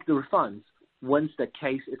take the refunds once the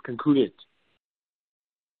case is concluded.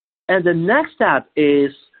 And the next step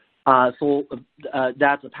is that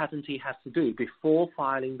the patentee has to do before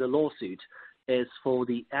filing the lawsuit is for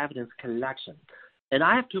the evidence collection. And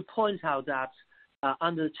I have to point out that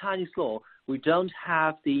under Chinese law, we don't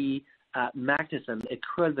have the mechanism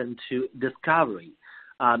equivalent to discovery.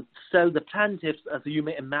 So the plaintiffs, as you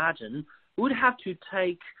may imagine, would have to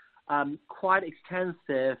take quite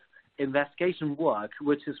extensive investigation work,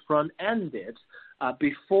 which is front-ended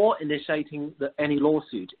before initiating any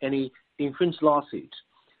lawsuit, any infringement lawsuit.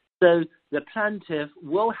 So the plaintiff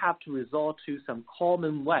will have to resort to some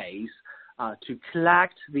common ways to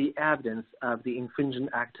collect the evidence of the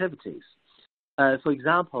infringement activities. For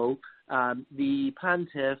example, the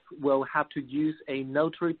plaintiff will have to use a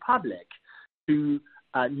notary public to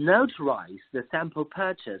notarize the sample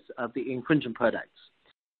purchase of the infringement products.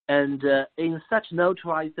 And in such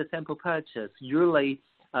notarized sample purchase, usually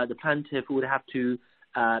the plaintiff would have to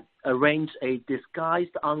arrange a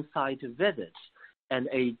disguised on-site visit and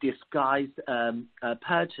a disguised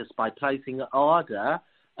purchase by placing an order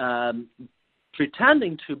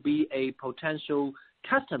pretending to be a potential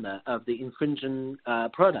customer of the infringing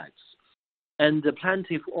products. And the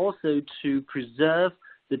plaintiff also to preserve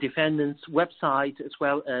the defendant's website as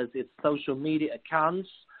well as its social media accounts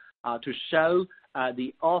to show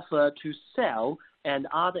the offer to sell and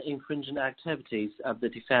other infringing activities of the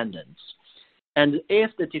defendants. And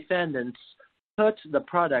if the defendants put the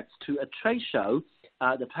products to a trade show,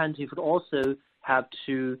 the plaintiff would also have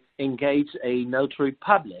to engage a notary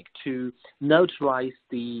public to notarize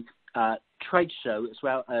the trade show as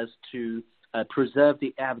well as to preserve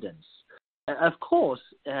the evidence. Of course,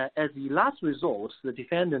 as the last resort, the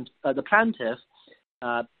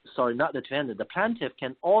plaintiff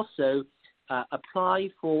can also apply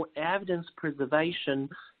for evidence preservation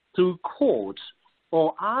through court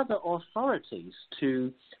or other authorities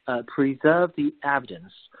to preserve the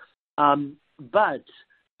evidence. But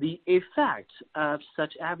the effect of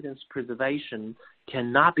such evidence preservation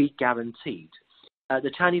cannot be guaranteed.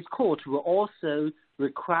 The Chinese court will also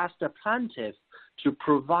request the plaintiff to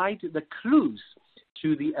provide the clues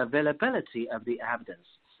to the availability of the evidence.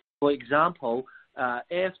 For example,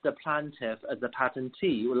 if the plaintiff, as a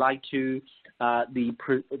patentee, would like to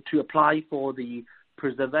apply for the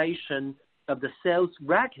preservation of the sales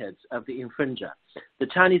records of the infringer, the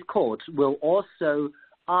Chinese court will also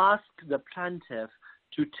ask the plaintiff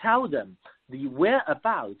to tell them the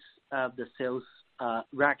whereabouts of the sales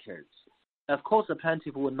records. Of course, the plaintiff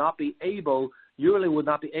usually would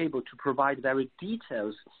not be able to provide very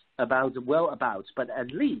details about the whereabouts, but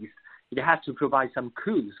at least it has to provide some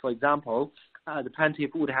clues. For example, the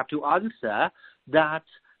plaintiff would have to answer that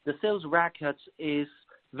the sales records is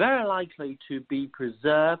very likely to be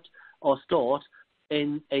preserved or stored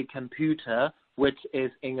in a computer which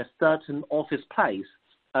is in a certain office place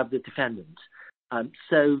of the defendant.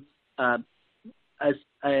 So as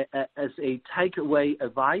a takeaway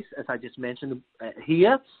advice, as I just mentioned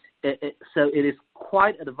here, so it is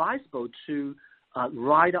quite advisable to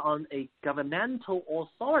rely on a governmental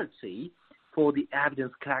authority for the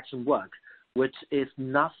evidence collection work, which is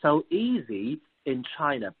not so easy in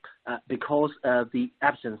China because of the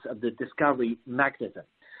absence of the discovery mechanism.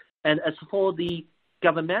 And as for the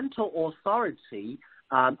governmental authority,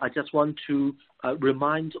 I just want to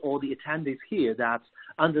remind all the attendees here that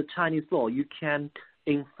under Chinese law, you can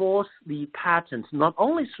enforce the patent not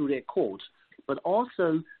only through the court, but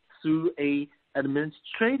also through a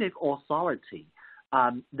administrative authority.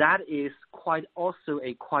 That is also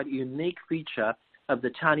a quite unique feature of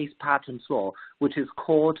the Chinese patent law, which is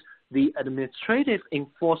called the administrative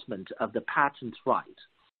enforcement of the patent right.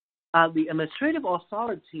 The administrative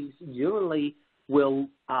authorities usually will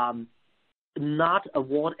not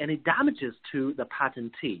award any damages to the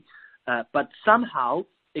patentee, but somehow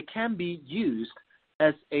it can be used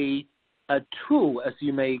as a tool, as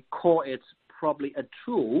you may call it, probably a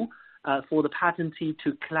tool for the patentee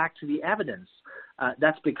to collect the evidence.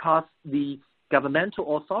 That's because the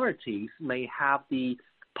governmental authorities may have the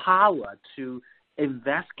power to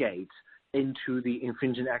investigate into the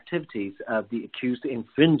infringing activities of the accused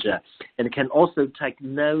infringer, and can also take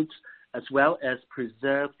notes as well as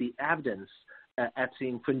preserve the evidence at the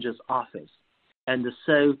infringer's office. And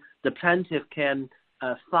so the plaintiff can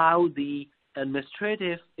file the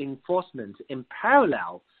administrative enforcement in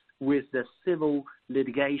parallel with the civil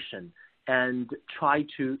litigation and try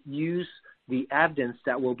to use the evidence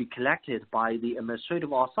that will be collected by the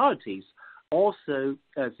administrative authorities also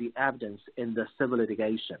as the evidence in the civil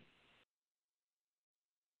litigation.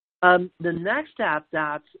 The next step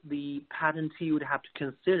that the patentee would have to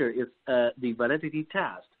consider is the validity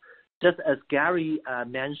test. Just as Gary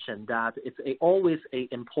mentioned, that it's always an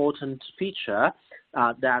important feature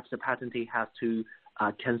that the patentee has to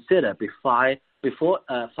consider before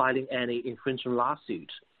filing any infringement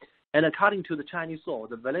lawsuit. And according to the Chinese law,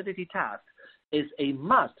 the validity test is a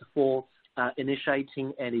must for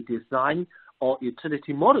initiating any design or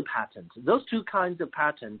utility model patent. Those two kinds of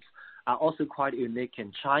patents are also quite unique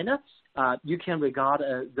in China. You can regard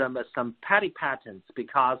them as some petty patents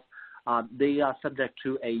because they are subject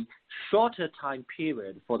to a shorter time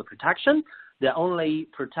period for the protection. They're only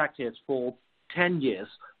protected for 10 years,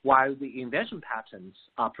 while the invention patents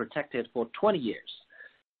are protected for 20 years.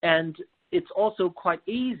 And it's also quite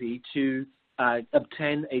easy to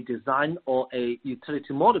obtain a design or a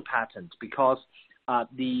utility model patent because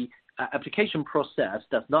the application process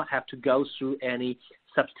does not have to go through any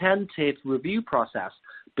substantive review process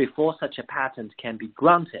before such a patent can be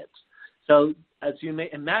granted. So as you may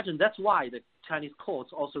imagine, that's why the Chinese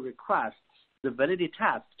courts also request the validity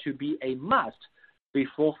test to be a must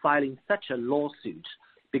before filing such a lawsuit,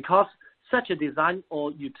 because such a design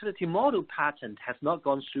or utility model patent has not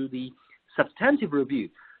gone through the substantive review.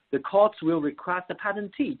 The courts will request the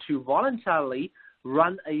patentee to voluntarily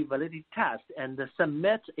run a validity test and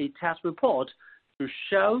submit a test report to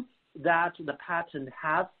show that the patent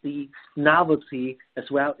has the novelty as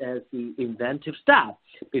well as the inventive staff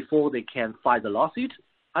before they can file the lawsuit.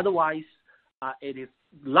 Otherwise, it is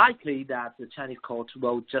likely that the Chinese court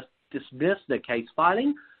will just dismiss the case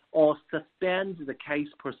filing or suspend the case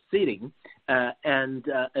proceeding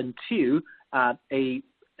until a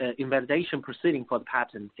invalidation proceeding for the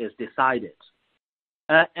patent is decided.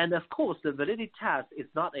 And of course, the validity test is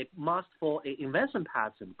not a must for an invention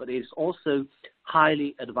patent, but it is also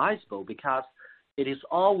highly advisable because it is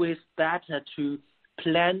always better to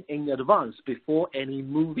plan in advance before any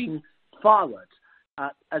moving forward.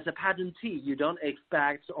 As a patentee, you don't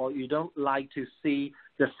expect or you don't like to see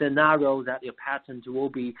the scenario that your patent will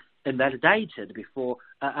be invalidated before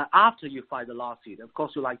after you file the lawsuit. Of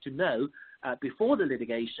course, you like to know before the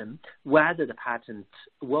litigation whether the patent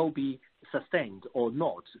will be sustained or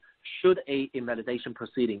not, should a invalidation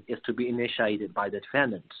proceeding is to be initiated by the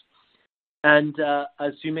defendant. And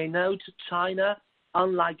as you may note, China,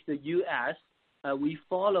 unlike the U.S., we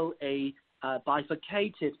follow a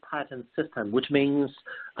bifurcated patent system, which means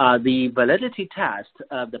the validity test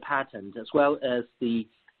of the patent as well as the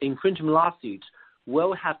infringement lawsuit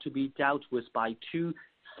will have to be dealt with by two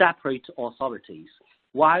separate authorities,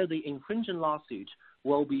 while the infringement lawsuit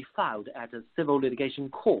will be filed at a civil litigation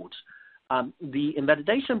court. The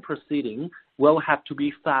invalidation proceeding will have to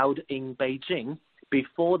be filed in Beijing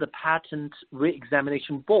before the Patent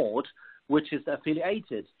Re-examination Board, which is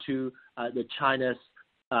affiliated to the China's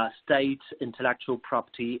State Intellectual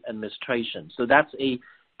Property Administration. So that's a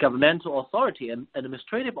governmental authority, an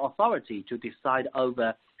administrative authority to decide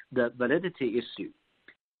over the validity issue.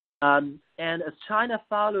 And as China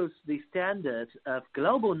follows the standard of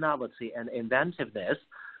global novelty and inventiveness,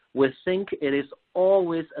 we think it is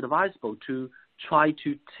always advisable to try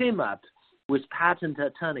to team up with patent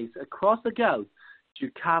attorneys across the globe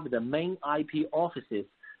to cover the main IP offices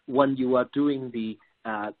when you are doing the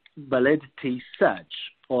validity search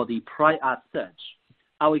or the prior art search.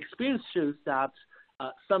 Our experience shows that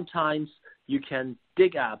sometimes you can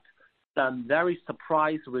dig up some very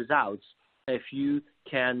surprise results if you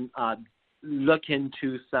can look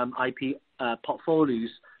into some IP portfolios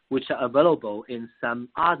which are available in some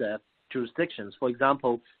other jurisdictions. For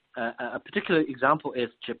example, a particular example is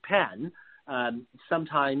Japan.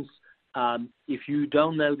 Sometimes if you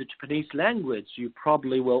don't know the Japanese language, you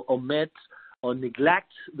probably will omit or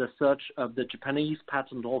neglect the search of the Japanese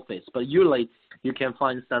patent office. But usually you can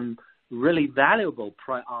find some really valuable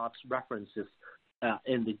prior art references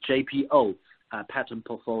in the JPO patent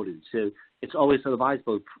portfolio. So it's always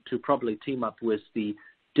advisable to probably team up with the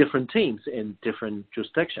different teams in different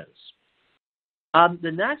jurisdictions.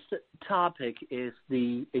 The next topic is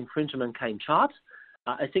the infringement claim chart.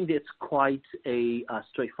 I think it's quite a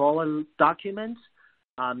straightforward document.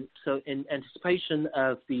 So in anticipation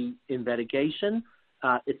of the investigation,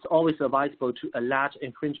 it's always advisable to allege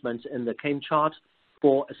infringement in the claim chart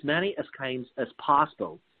for as many as claims as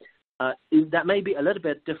possible. That may be a little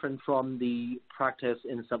bit different from the practice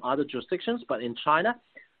in some other jurisdictions, but in China,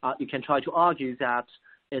 you can try to argue that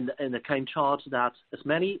in the claim chart that as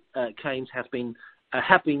many claims have been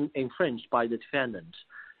infringed by the defendant,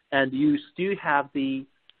 and you still have the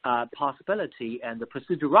possibility and the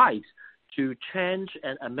procedural right to change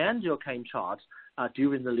and amend your claim chart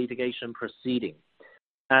during the litigation proceeding.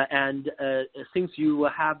 And since you will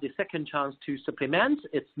have the second chance to supplement,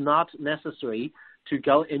 it's not necessary to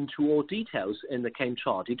go into all details in the claim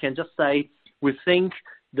chart. You can just say, we think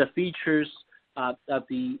the features of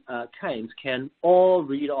the claims can all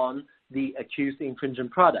read on the accused infringing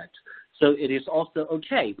product. So it is also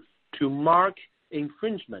okay to mark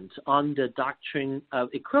infringement on the doctrine of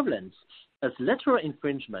equivalence as literal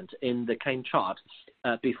infringement in the claim chart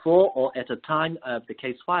before or at the time of the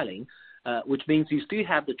case filing, which means you still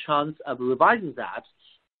have the chance of revising that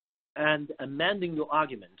and amending your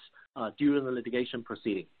argument during the litigation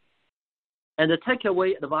proceeding. And the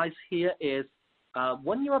takeaway advice here is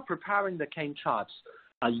when you are preparing the claim charts,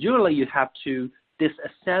 usually you have to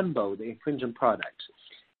disassemble the infringing product.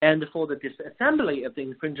 And for the disassembly of the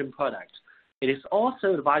infringing product, it is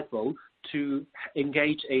also advisable to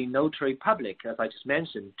engage a notary public, as I just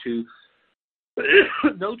mentioned, to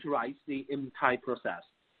notarize the entire process.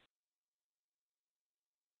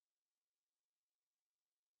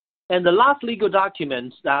 And the last legal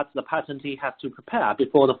document that the patentee has to prepare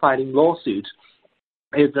before the filing lawsuit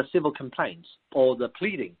is the civil complaint or the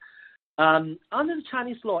pleading. Under the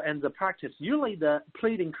Chinese law and the practice, usually the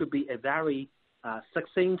pleading could be a very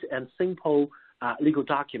succinct and simple legal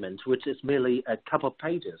document, which is merely a couple of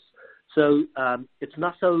pages. So it's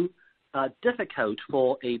not so difficult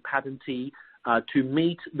for a patentee to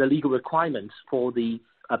meet the legal requirements for the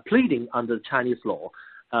pleading under the Chinese law.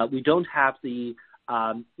 We don't have the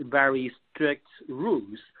very strict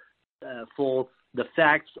rules for the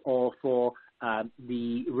facts or for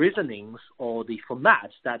the reasonings or the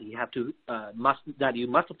formats that you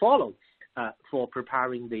must follow for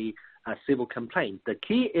preparing the civil complaint. The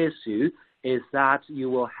key issue is that you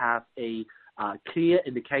will have a clear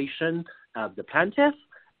indication of the plaintiff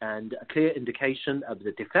and a clear indication of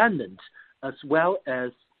the defendant, as well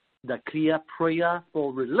as the clear prayer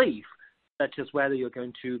for relief, such as whether you're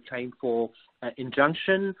going to claim for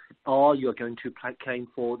injunction or you're going to claim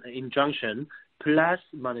for injunction plus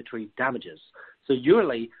monetary damages. So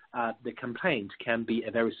usually the complaint can be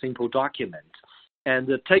a very simple document. And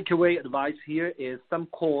the takeaway advice here is some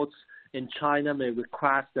courts in China may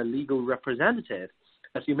request a legal representative.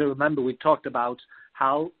 As you may remember, we talked about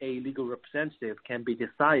how a legal representative can be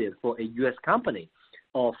decided for a U.S. company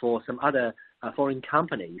or for some other foreign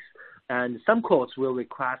companies. And some courts will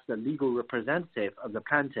request a legal representative of the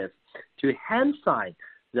plaintiff to hand sign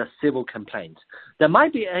the civil complaint. There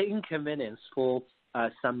might be an inconvenience for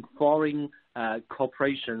some foreign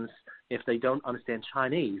corporations if they don't understand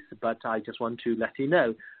Chinese, but I just want to let you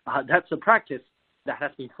know that's a practice that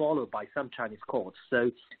has been followed by some Chinese courts.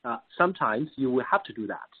 So sometimes you will have to do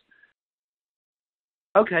that.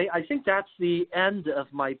 Okay, I think that's the end of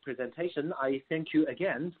my presentation. I thank you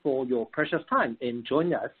again for your precious time in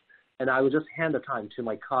joining us, and I will just hand the time to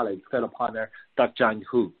my colleague, fellow partner, Dr. Zhang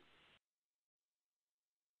Hu.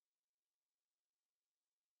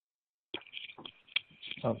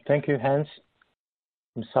 Thank you, Hans.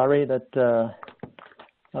 I'm sorry that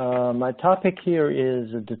my topic here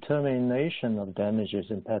is the determination of damages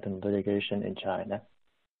in patent litigation in China.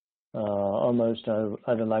 I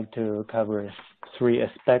would like to cover three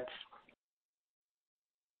aspects.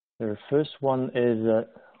 The first one is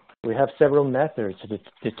we have several methods to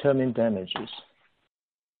determine damages.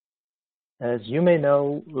 As you may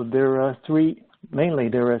know, there are three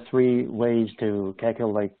ways to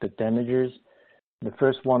calculate the damages. The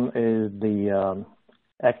first one is the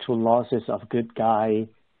actual losses of good guy.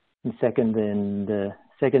 The second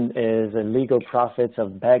is the legal profits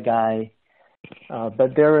of bad guy.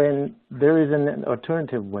 But there is an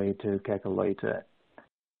alternative way to calculate it.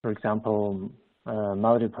 For example,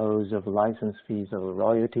 multiples of license fees or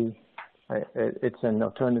royalty. It's an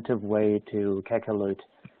alternative way to calculate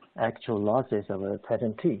actual losses of a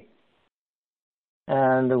patentee.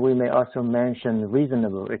 And we may also mention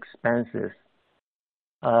reasonable expenses.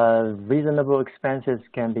 Reasonable expenses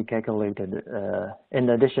can be calculated in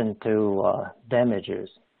addition to damages.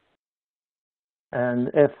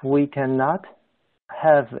 And if we cannot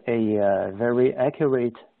have a very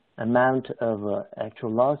accurate amount of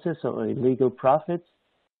actual losses or illegal profits,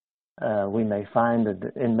 we may find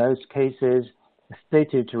that in most cases,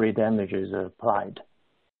 statutory damages are applied.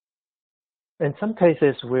 In some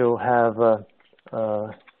cases, we'll have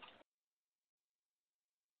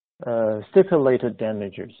stipulated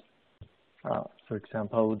damages. For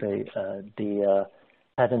example, the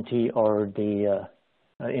patentee or the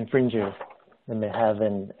infringer may have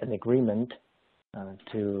an agreement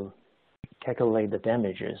to calculate the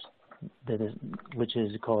damages, which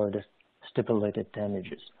is called stipulated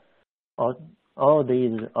damages. All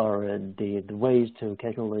these are the ways to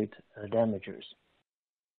calculate damages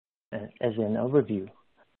as an overview.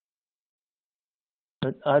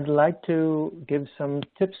 But I'd like to give some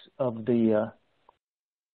tips of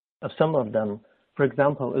some of them. For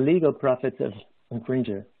example, illegal profits of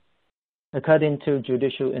infringer. According to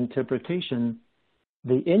judicial interpretation,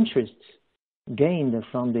 the interests gained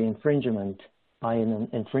from the infringement by an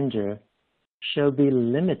infringer shall be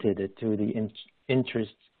limited to the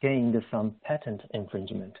interests gained from patent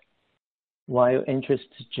infringement, while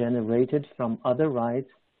interests generated from other rights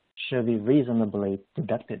shall be reasonably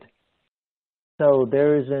deducted. So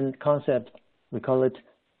there is a concept, we call it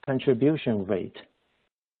contribution rate.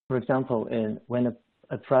 For example, when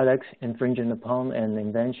a product infringing upon an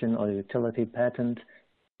invention or utility patent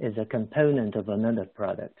is a component of another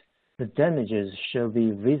product, the damages shall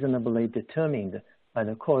be reasonably determined by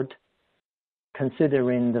the court,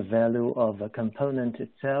 considering the value of a component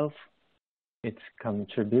itself, its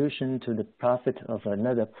contribution to the profit of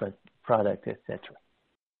another product, etc.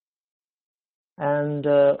 And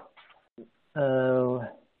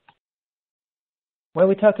when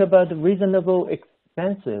we talk about reasonable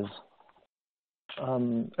expenses,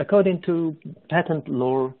 according to patent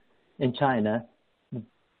law in China,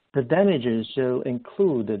 the damages shall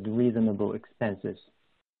include the reasonable expenses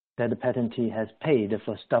that the patentee has paid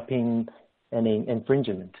for stopping any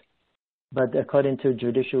infringement. But according to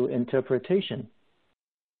judicial interpretation,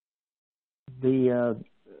 the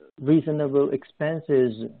reasonable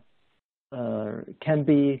expenses can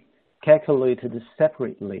be calculated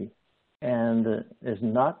separately and is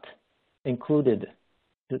not included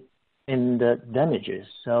in the damages.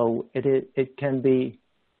 So it can be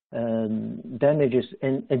damages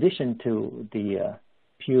in addition to the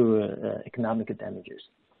pure economic damages.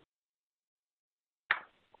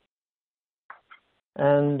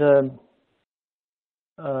 And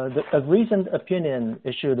a recent opinion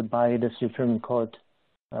issued by the Supreme Court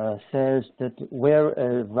says that where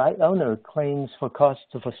a right owner claims for costs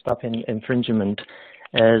for stopping infringement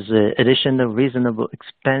as additional reasonable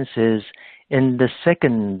expenses in the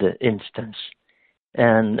second instance,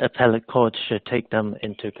 an appellate court should take them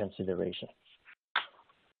into consideration.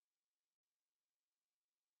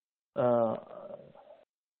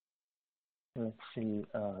 Let's see,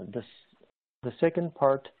 the second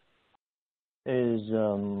part is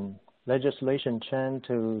legislation change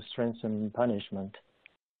to strengthen punishment.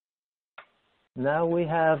 Now we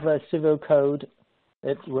have a civil code.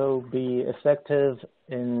 It will be effective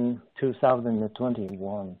in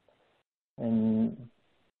 2021. In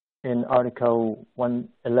Article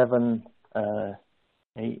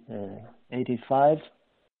 11185,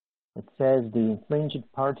 it says the infringed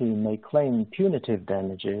party may claim punitive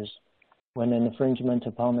damages when an infringement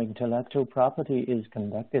upon intellectual property is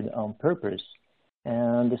conducted on purpose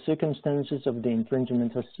and the circumstances of the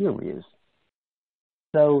infringement are serious.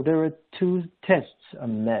 So there are two tests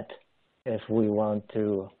met if we want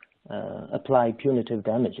to apply punitive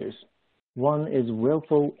damages. One is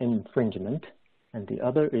willful infringement, and the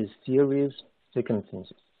other is serious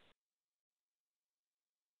circumstances.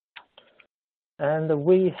 And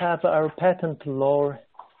we have our patent law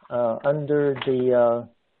under the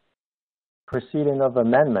proceeding of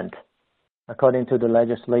amendment. According to the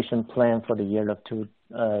legislation plan for the year of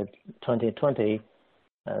 2020,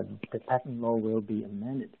 the patent law will be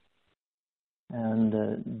amended. And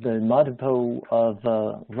the multiple of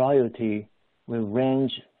royalty will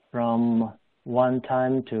range from 1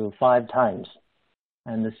 time to 5 times.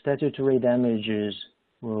 And the statutory damages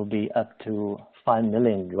will be up to 5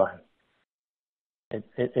 million yuan.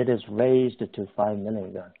 It is raised to 5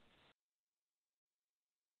 million yuan.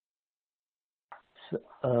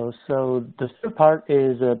 So the third part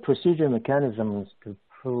is procedure mechanisms to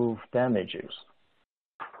prove damages.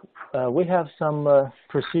 We have some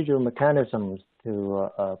procedural mechanisms to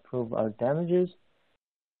prove our damages.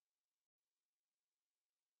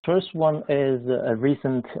 First one is a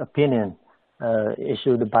recent opinion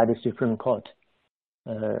issued by the Supreme Court.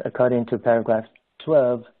 According to paragraph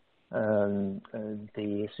 12,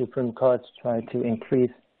 the Supreme Court tried to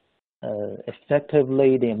increase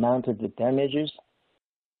effectively the amount of the damages.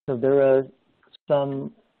 So there are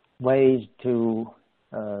some ways to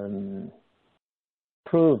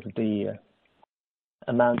prove the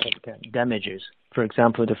amount of damages. For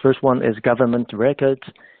example, the first one is government records.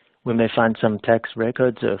 We may find some tax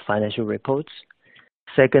records or financial reports.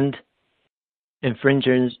 Second,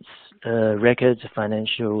 infringers' records,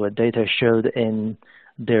 financial data showed in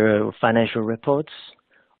their financial reports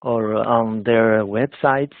or on their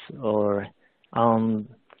websites or on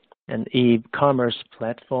an e-commerce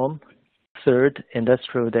platform. Third,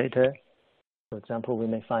 industrial data. For example, we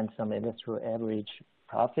may find some industrial average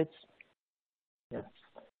profits. Yes,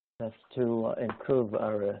 that's to improve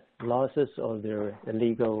our losses or their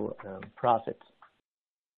illegal profits.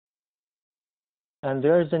 And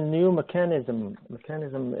there is a new mechanism.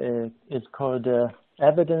 Is called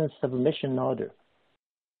evidence submission order.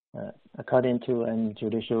 According to a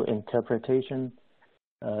judicial interpretation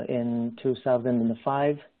in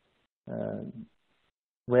 2005,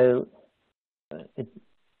 where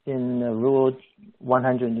in Rule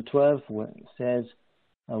 112 where it says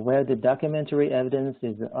where the documentary evidence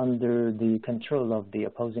is under the control of the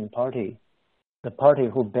opposing party, the party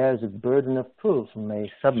who bears the burden of proof may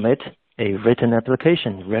submit a written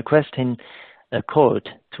application requesting a court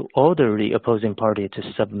to order the opposing party to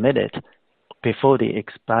submit it before the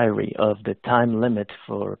expiry of the time limit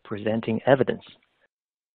for presenting evidence.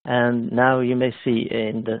 And now you may see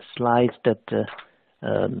in the slides that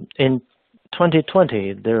in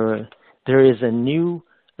 2020 there is a new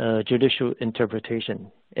judicial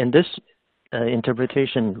interpretation. In this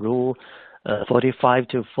interpretation, Rule 45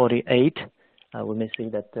 to 48, we may see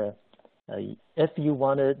that if you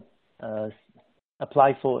want to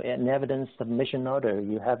apply for an evidence submission order,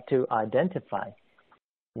 you have to identify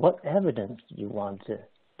what evidence you want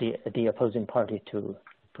the opposing party to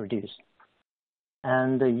produce.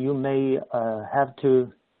 And you may have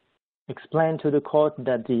to explain to the court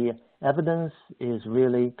that the evidence is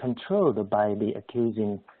really controlled by the accused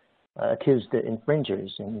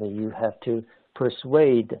infringers, and you have to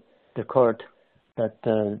persuade the court that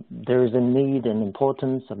there is a need and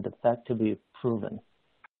importance of the fact to be proven.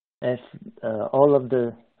 If all of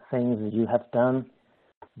the things you have done,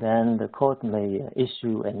 then the court may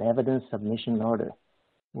issue an evidence submission order.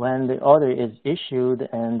 When the order is issued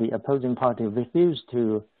and the opposing party refuses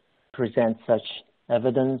to present such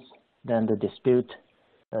evidence, then the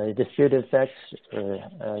disputed facts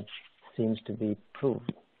seems to be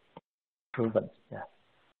proven. Yeah.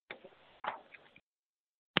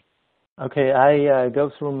 Okay, I go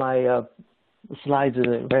through my slides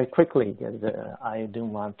very quickly because I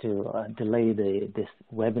don't want to delay this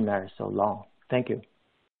webinar so long. Thank you.